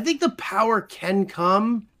 I think the power can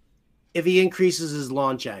come if he increases his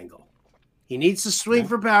launch angle. He needs to swing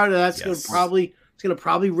for power. That's going to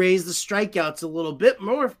probably raise the strikeouts a little bit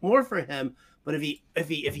more for him. But if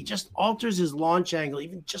he just alters his launch angle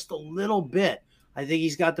even just a little bit, I think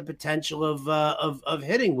he's got the potential of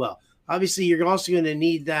hitting well. Obviously, you're also going to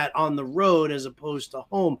need that on the road as opposed to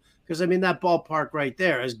home because, I mean, that ballpark right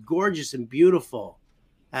there, as gorgeous and beautiful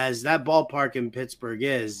as that ballpark in Pittsburgh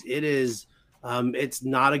is, it's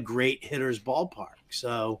not a great hitter's ballpark.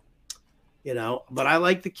 So, but I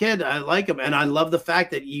like the kid. I like him. And I love the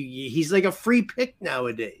fact that he's like a free pick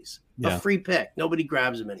nowadays. Yeah. A free pick. Nobody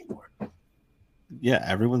grabs him anymore. Yeah,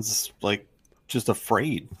 everyone's like just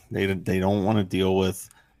afraid. They don't want to deal with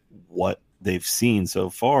what they've seen so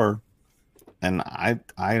far. And I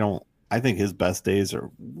think his best days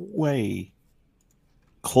are way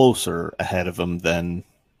closer ahead of him than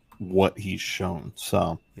what he's shown.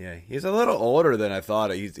 So yeah, he's a little older than I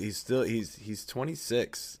thought. He's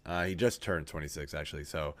 26. He just turned 26 actually.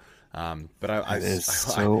 So, but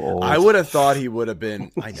I would have thought he would have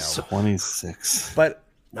been. I know 26, but.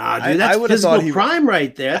 Nah, dude, that's physical prime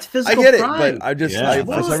right there. That's physical prime. I get it, but I just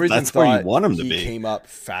for some reason that's where you want him to he be. Came up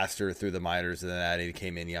faster through the minors than that. He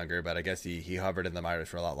came in younger, but I guess he hovered in the minors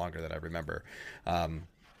for a lot longer than I remember.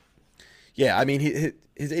 Yeah, I mean,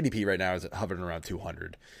 his ADP right now is hovering around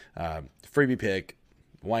 200. Freebie pick,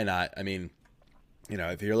 why not? I mean,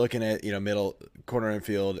 if you're looking at middle corner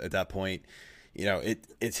infield at that point,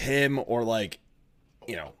 it's him or like,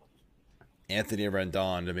 Anthony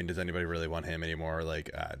Rendon. I mean, does anybody really want him anymore? Like,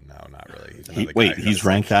 no, not really. He's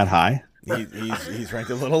ranked that high? He's ranked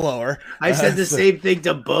a little lower. I said the same thing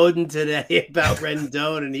to Bowden today about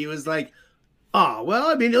Rendon, and he was like, "Oh, well,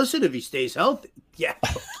 I mean, listen, if he stays healthy, yeah,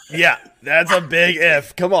 yeah, that's a big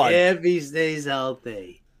if. Come on, if he stays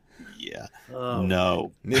healthy, yeah,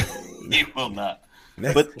 no, he will not."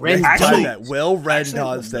 But Rendon, will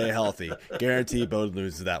Rendon stay healthy? Guarantee Bowden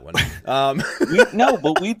loses that one.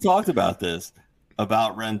 But we talked about this,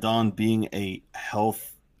 about Rendon being a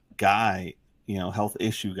health guy, health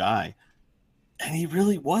issue guy. And he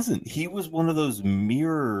really wasn't. He was one of those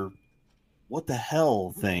mirror, what the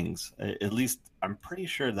hell things. At least I'm pretty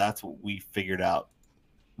sure that's what we figured out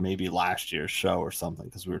maybe last year's show or something,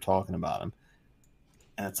 because we were talking about him.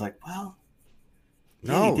 And it's like, well,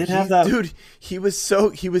 no, yeah, he did have that. Dude, he was so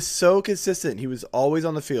consistent. He was always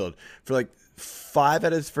on the field for like 5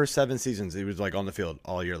 out of his first 7 seasons. He was like on the field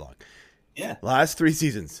all year long. Yeah. Last 3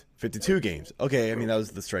 seasons, 52 games. Okay, I mean that was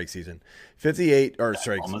the strike season. 58 or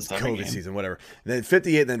strike COVID season, whatever. And then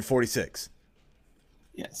 58, then 46.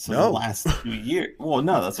 Yeah. So the last 2 years. Well,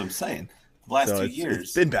 no, that's what I'm saying. The last 2 years,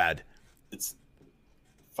 it's been bad. It's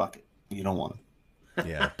fuck it. You don't want him.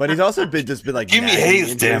 Yeah, but he's also been like give me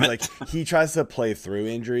Hayes, damn it. Like he tries to play through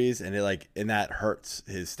injuries, and and that hurts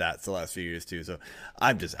his stats the last few years too. So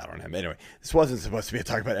I'm just out on him. Anyway, this wasn't supposed to be a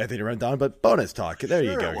talk about Anthony Rendon, but bonus talk. There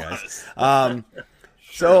you go, guys.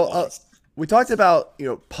 We talked about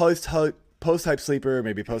post hype sleeper,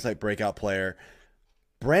 maybe post hype breakout player.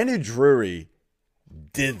 Brandon Drury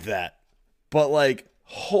did that, but like.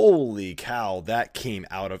 Holy cow, that came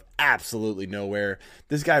out of absolutely nowhere.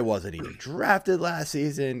 This guy wasn't even drafted last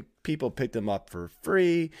season. People picked him up for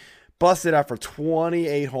free. Busted out for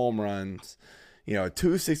 28 home runs.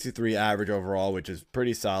 263 average overall, which is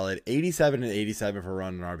pretty solid. 87 and 87 for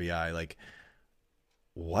run and RBI. Like,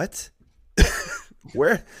 what?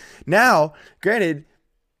 Where? Now, granted,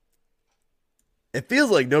 it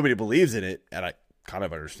feels like nobody believes in it, and I kind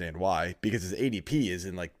of understand why, because his ADP is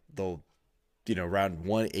in like the around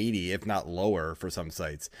 180, if not lower for some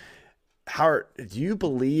sites. Howard, do you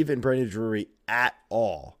believe in Brandon Drury at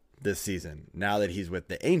all this season now that he's with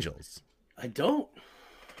the Angels? I don't.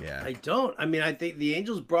 Yeah. I don't. I mean, I think the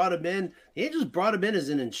Angels brought him in. The Angels brought him in as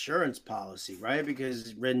an insurance policy, right?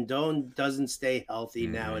 Because Rendon doesn't stay healthy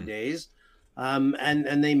nowadays.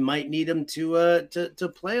 And they might need him to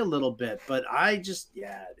play a little bit. But I just,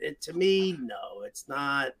 to me, no, it's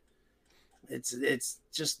not. It's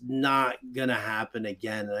just not gonna happen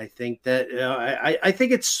again. And I think that I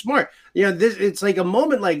think it's smart. It's like a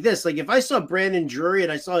moment like this. Like if I saw Brandon Drury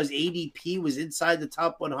and I saw his ADP was inside the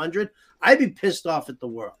top 100, I'd be pissed off at the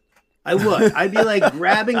world. I would. I'd be like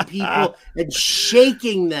grabbing people and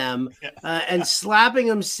shaking them and slapping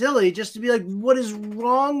them silly just to be like, what is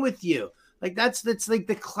wrong with you? Like that's like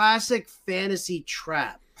the classic fantasy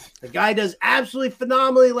trap. The guy does absolutely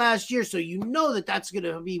phenomenally last year, so you know that's going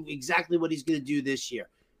to be exactly what he's going to do this year.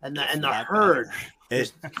 And the herd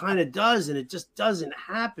just kind of does, and it just doesn't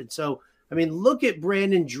happen. So, I mean, look at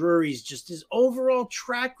Brandon Drury's just his overall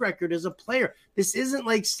track record as a player. This isn't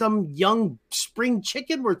like some young spring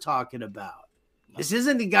chicken we're talking about. This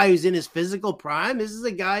isn't the guy who's in his physical prime. This is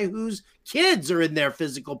a guy whose kids are in their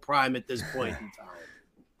physical prime at this point in time.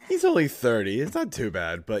 He's only 30. It's not too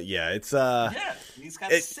bad, but yeah, it's he's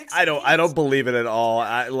got 6. I don't believe it at all.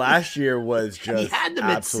 Last year was just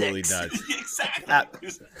absolutely nuts. Exactly.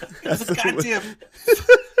 It was a goddamn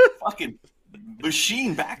fucking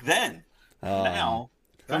machine back then. Now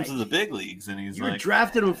comes to the big leagues, and he's you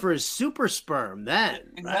drafted him for his super sperm then.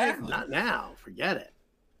 Exactly. Right? Not now. Forget it.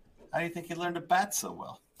 How do you think he learned to bat so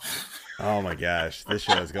well? Oh my gosh, this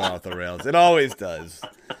show is going off the rails. It always does.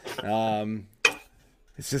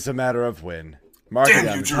 It's just a matter of when. Mark it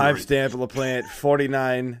down. Timestamp LaPlante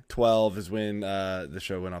 49:12 is when the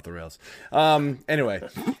show went off the rails. Anyway,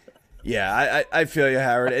 yeah, I feel you,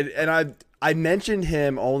 Howard, and I mentioned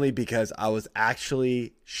him only because I was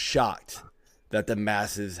actually shocked that the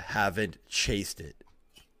masses haven't chased it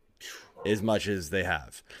as much as they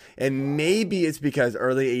have, and maybe it's because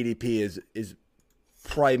early ADP is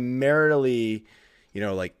primarily,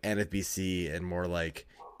 like NFBC and more like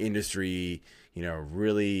industry.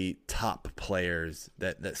 Really top players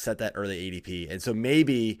that set that early ADP. And so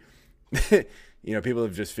maybe, people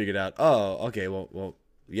have just figured out, oh, okay, well,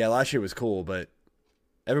 yeah, last year was cool, but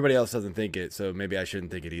everybody else doesn't think it, so maybe I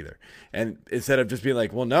shouldn't think it either. And instead of just being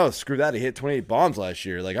like, well, no, screw that, he hit 28 bombs last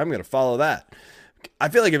year, like, I'm going to follow that. I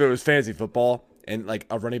feel like if it was fantasy football and, like,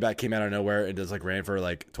 a running back came out of nowhere and just, like, ran for,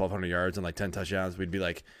 like, 1,200 yards and, like, 10 touchdowns, we'd be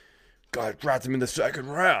like, God, draft him in the second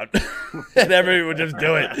round. And everyone would just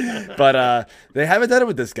do it. But they haven't done it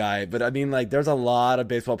with this guy. But, I mean, like, there's a lot of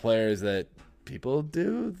baseball players that people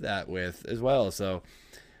do that with as well. So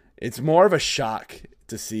it's more of a shock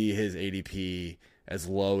to see his ADP as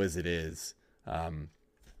low as it is.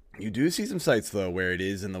 You do see some sites, though, where it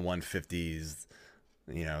is in the 150s,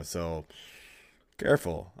 so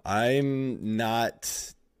careful. I'm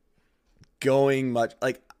not going much,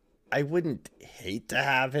 like, I wouldn't hate to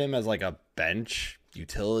have him as like a bench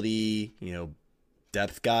utility,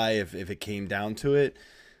 depth guy if it came down to it.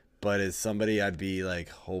 But as somebody I'd be like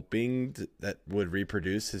hoping that would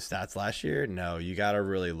reproduce his stats last year, no, you got to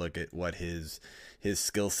really look at what his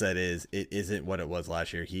skill set is. It isn't what it was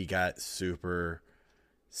last year. He got super,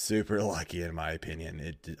 super lucky in my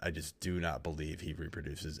opinion. I just do not believe he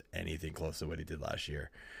reproduces anything close to what he did last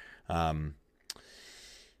year.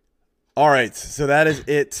 All right, so that is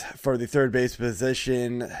it for the third base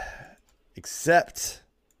position, except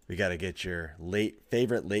we got to get your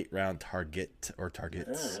favorite late round targets,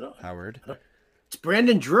 Howard. It's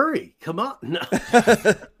Brandon Drury. Come on. No.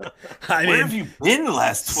 Where have you been the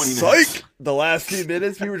last 20 minutes? Psych! The last few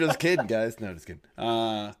minutes, we were just kidding, guys. No, just kidding.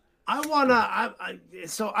 I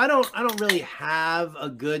don't really have a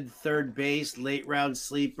good third base late round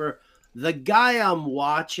sleeper. The guy I'm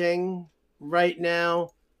watching right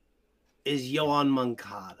now is Yoan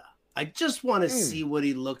Moncada. I just want to see what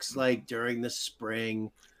he looks like during the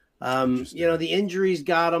spring. The injuries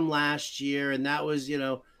got him last year, and that was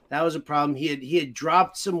a problem. He had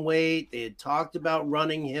dropped some weight. They had talked about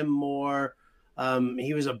running him more.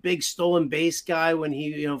 He was a big stolen base guy when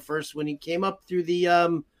he came up through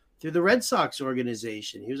the Red Sox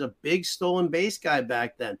organization. He was a big stolen base guy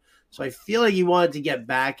back then. So I feel like he wanted to get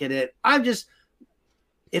back at it.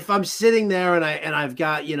 If I'm sitting there and I've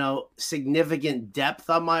got, significant depth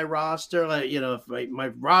on my roster, if my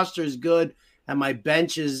roster is good and my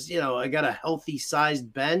bench is, I got a healthy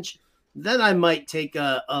sized bench, then I might take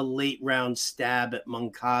a late round stab at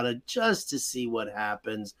Moncada just to see what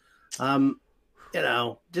happens.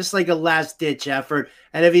 Just like a last ditch effort.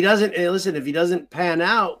 And if he doesn't pan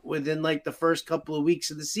out within like the first couple of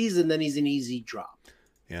weeks of the season, then he's an easy drop.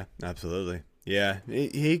 Yeah, absolutely. Yeah.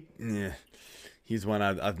 He's one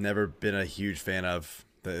I've never been a huge fan of.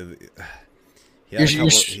 He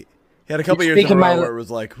had a couple years in a row where it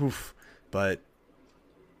was like, oof. But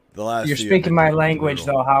The last You're few speaking my language,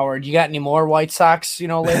 though, Howard. You got any more White Sox,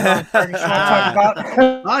 later on? You want to talk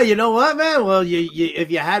about? Oh, you know what, man? Well, you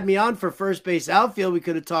if you had me on for first base outfield, we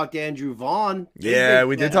could have talked to Andrew Vaughn. Yeah,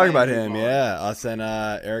 we did talk about him. Vaughn. Yeah, us and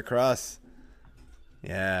Eric Cross.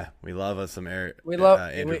 Yeah, we love us some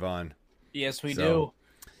Andrew Vaughn. Yes, we do.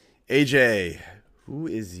 AJ, who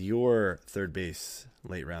is your third base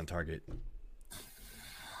late round target?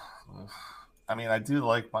 I mean, I do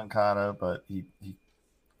like Moncada, but he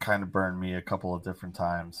kind of burned me a couple of different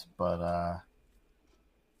times. But I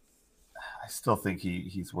still think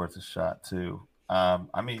he's worth a shot too.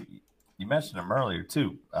 I mean, you mentioned him earlier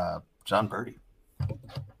too, John Birdie.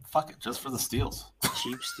 Fuck it, just for the steals.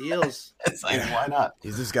 Cheap steals. It's like, why not?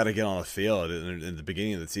 He's just got to get on the field. In the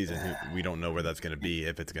beginning of the season, we don't know where that's going to be,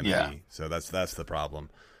 if it's going to be. So that's the problem.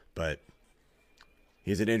 But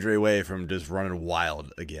he's an injury away from just running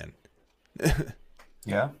wild again.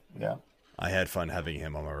 Yeah. I had fun having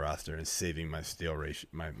him on my roster and saving my steal ratio,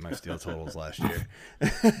 my steal totals last year.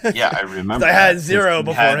 Yeah, I remember. I had 0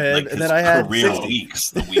 beforehand, and then I had 60. Weeks.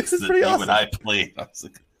 The weeks that you and I played, I was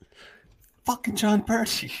like, fucking John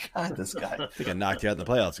Birdie. God, this guy. I think I knocked you out in the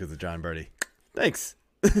playoffs because of John Birdie. Thanks.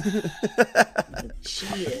 Didn't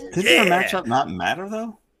your matchup not matter,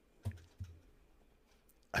 though?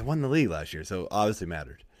 I won the league last year, so obviously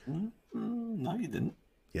mattered. No, you didn't.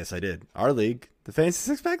 Yes, I did. Our league, the Fantasy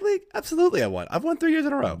Six-Pack League, absolutely I won. I've won 3 years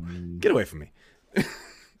in a row. Get away from me.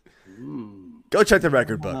 Go check the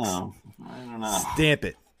record books. No, I don't know. Stamp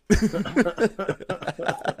it.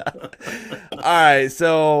 All right,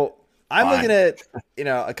 so I'm looking at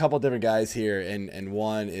a couple different guys here, and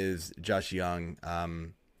one is Josh Young,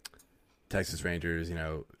 Texas Rangers.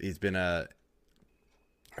 He's been a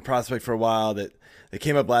prospect for a while that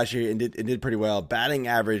came up last year and did pretty well. Batting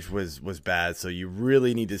average was bad, so you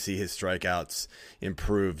really need to see his strikeouts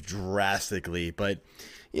improve drastically. But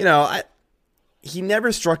he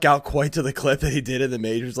never struck out quite to the clip that he did in the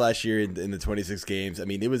majors last year in the 26 games. I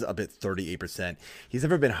mean, it was up at 38%. He's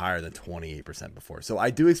never been higher than 28% before. So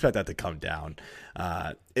I do expect that to come down.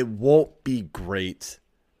 It won't be great,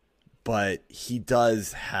 but he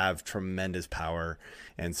does have tremendous power.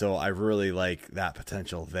 And so I really like that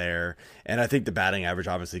potential there. And I think the batting average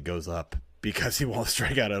obviously goes up because he won't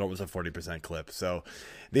strike out at almost a 40% clip. So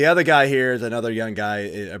the other guy here is another young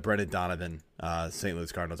guy, Brendan Donovan, St.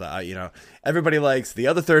 Louis Cardinals. Everybody likes the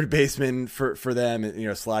other third baseman for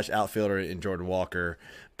them, slash outfielder in Jordan Walker.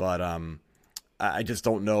 But I just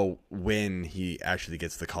don't know when he actually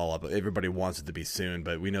gets the call up. Everybody wants it to be soon,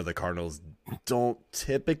 but we know the Cardinals don't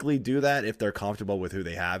typically do that if they're comfortable with who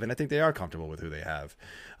they have, and I think they are comfortable with who they have.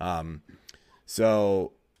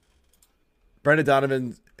 So Brendan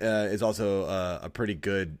Donovan is also a pretty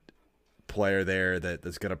good player there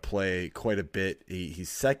that's going to play quite a bit. He's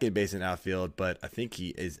second base in outfield, but I think he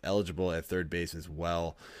is eligible at third base as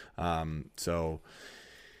well. So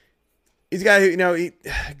he's a guy who,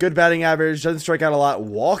 good batting average, doesn't strike out a lot,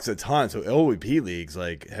 walks a ton. So OVP leagues,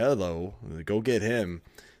 like, hello, go get him.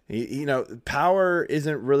 Power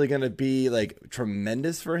isn't really going to be like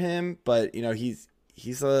tremendous for him, but he's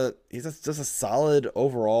just a solid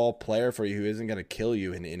overall player for you who isn't going to kill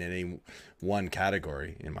you in any one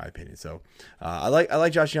category, in my opinion. So I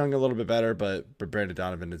like Josh Young a little bit better, but Brandon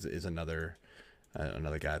Donovan is another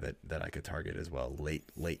guy that I could target as well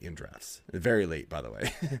late in drafts. Very late, by the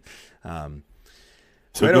way.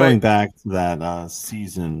 So going back to that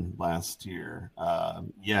season last year,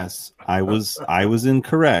 yes, I was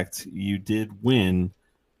incorrect. You did win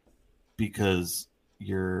because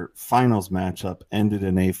your finals matchup ended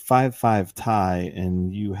in a 5-5 tie,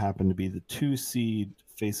 and you happened to be the 2 seed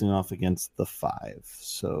facing off against the 5.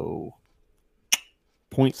 So,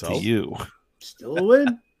 point to you. Still a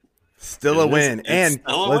win. Still a win. And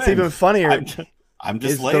what's even funnier, I'm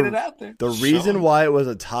just laying it out there. The reason why it was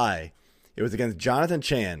a tie, it was against Jonathan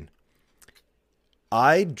Chan.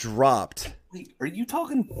 I dropped. Wait, are you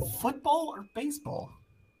talking football or baseball?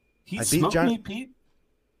 He I smoked me, Pete?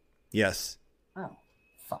 Yes. Oh,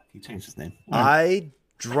 fuck. He changed his name. I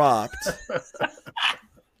dropped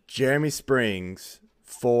Jeremy Springs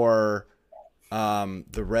for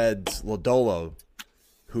the Reds' Lodolo,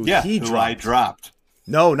 who I dropped.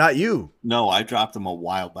 No, not you. No, I dropped him a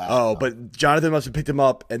while back. Oh, but Jonathan must have picked him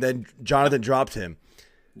up, and then Jonathan dropped him.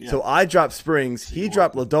 Yeah. So I dropped Springs. He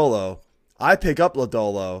dropped Lodolo. I pick up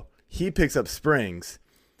Lodolo. He picks up Springs.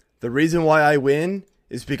 The reason why I win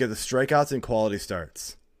is because of strikeouts and quality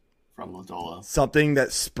starts. From Lodolo. Something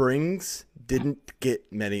that Springs didn't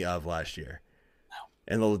get many of last year. No.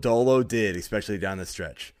 And Lodolo did, especially down the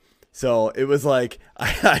stretch. So it was like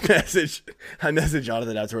I messaged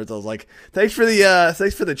Jonathan afterwards. I was like, thanks for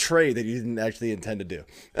the trade that you didn't actually intend to do.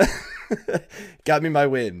 Got me my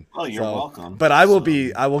win. Oh, you're welcome. But I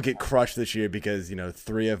will get crushed this year because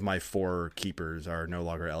 3 of my 4 keepers are no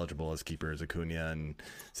longer eligible as keepers, Acuna, and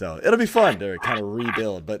so it'll be fun to kind of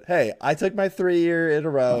rebuild. But hey, I took my 3-year in a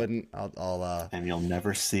row, and I'll and you'll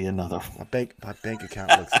never see another one. My bank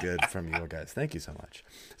account looks good from you guys. Thank you so much.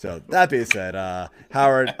 So that being said,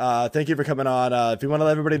 Howard, thank you for coming on. If you want to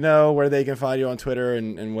let everybody know where they can find you on Twitter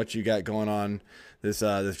and what you got going on this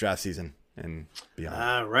draft season and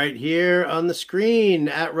beyond. Right here on the screen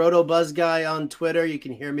at RotoBuzzGuy on Twitter. You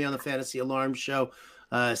can hear me on the Fantasy Alarm Show,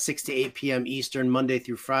 6 to 8 p.m. Eastern, Monday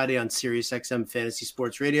through Friday on SiriusXM Fantasy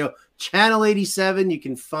Sports Radio, Channel 87. You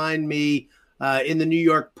can find me in the New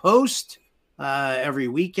York Post every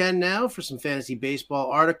weekend now for some fantasy baseball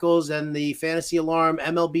articles, and the Fantasy Alarm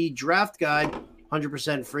MLB Draft Guide,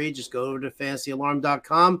 100% free. Just go over to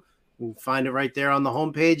fantasyalarm.com and find it right there on the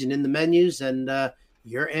homepage and in the menus, and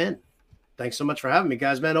you're in. Thanks so much for having me,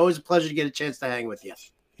 guys, man. Always a pleasure to get a chance to hang with you.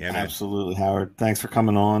 Yeah, man. Absolutely, Howard. Thanks for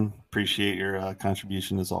coming on. Appreciate your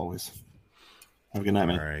contribution as always. Have a good night,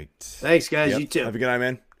 man. All right. Thanks, guys. Yep. You too. Have a good night,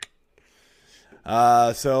 man.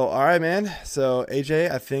 So, all right, man. So, AJ,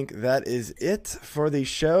 I think that is it for the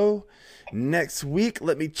show. Next week,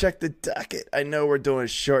 let me check the docket. I know we're doing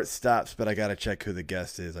short stops, but I got to check who the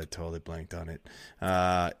guest is. I totally blanked on it.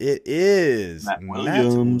 It is Matt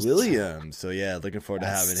Williams. So, yeah, looking forward to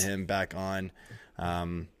having him back on.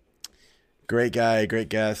 Great guy, great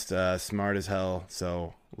guest, smart as hell.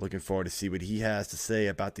 So, looking forward to see what he has to say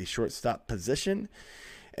about the shortstop position.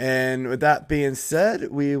 And with that being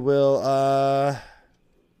said, we will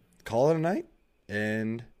call it a night.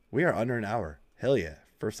 And we are under an hour. Hell yeah.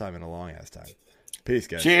 First time in a long ass time. Peace,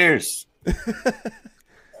 guys. Cheers.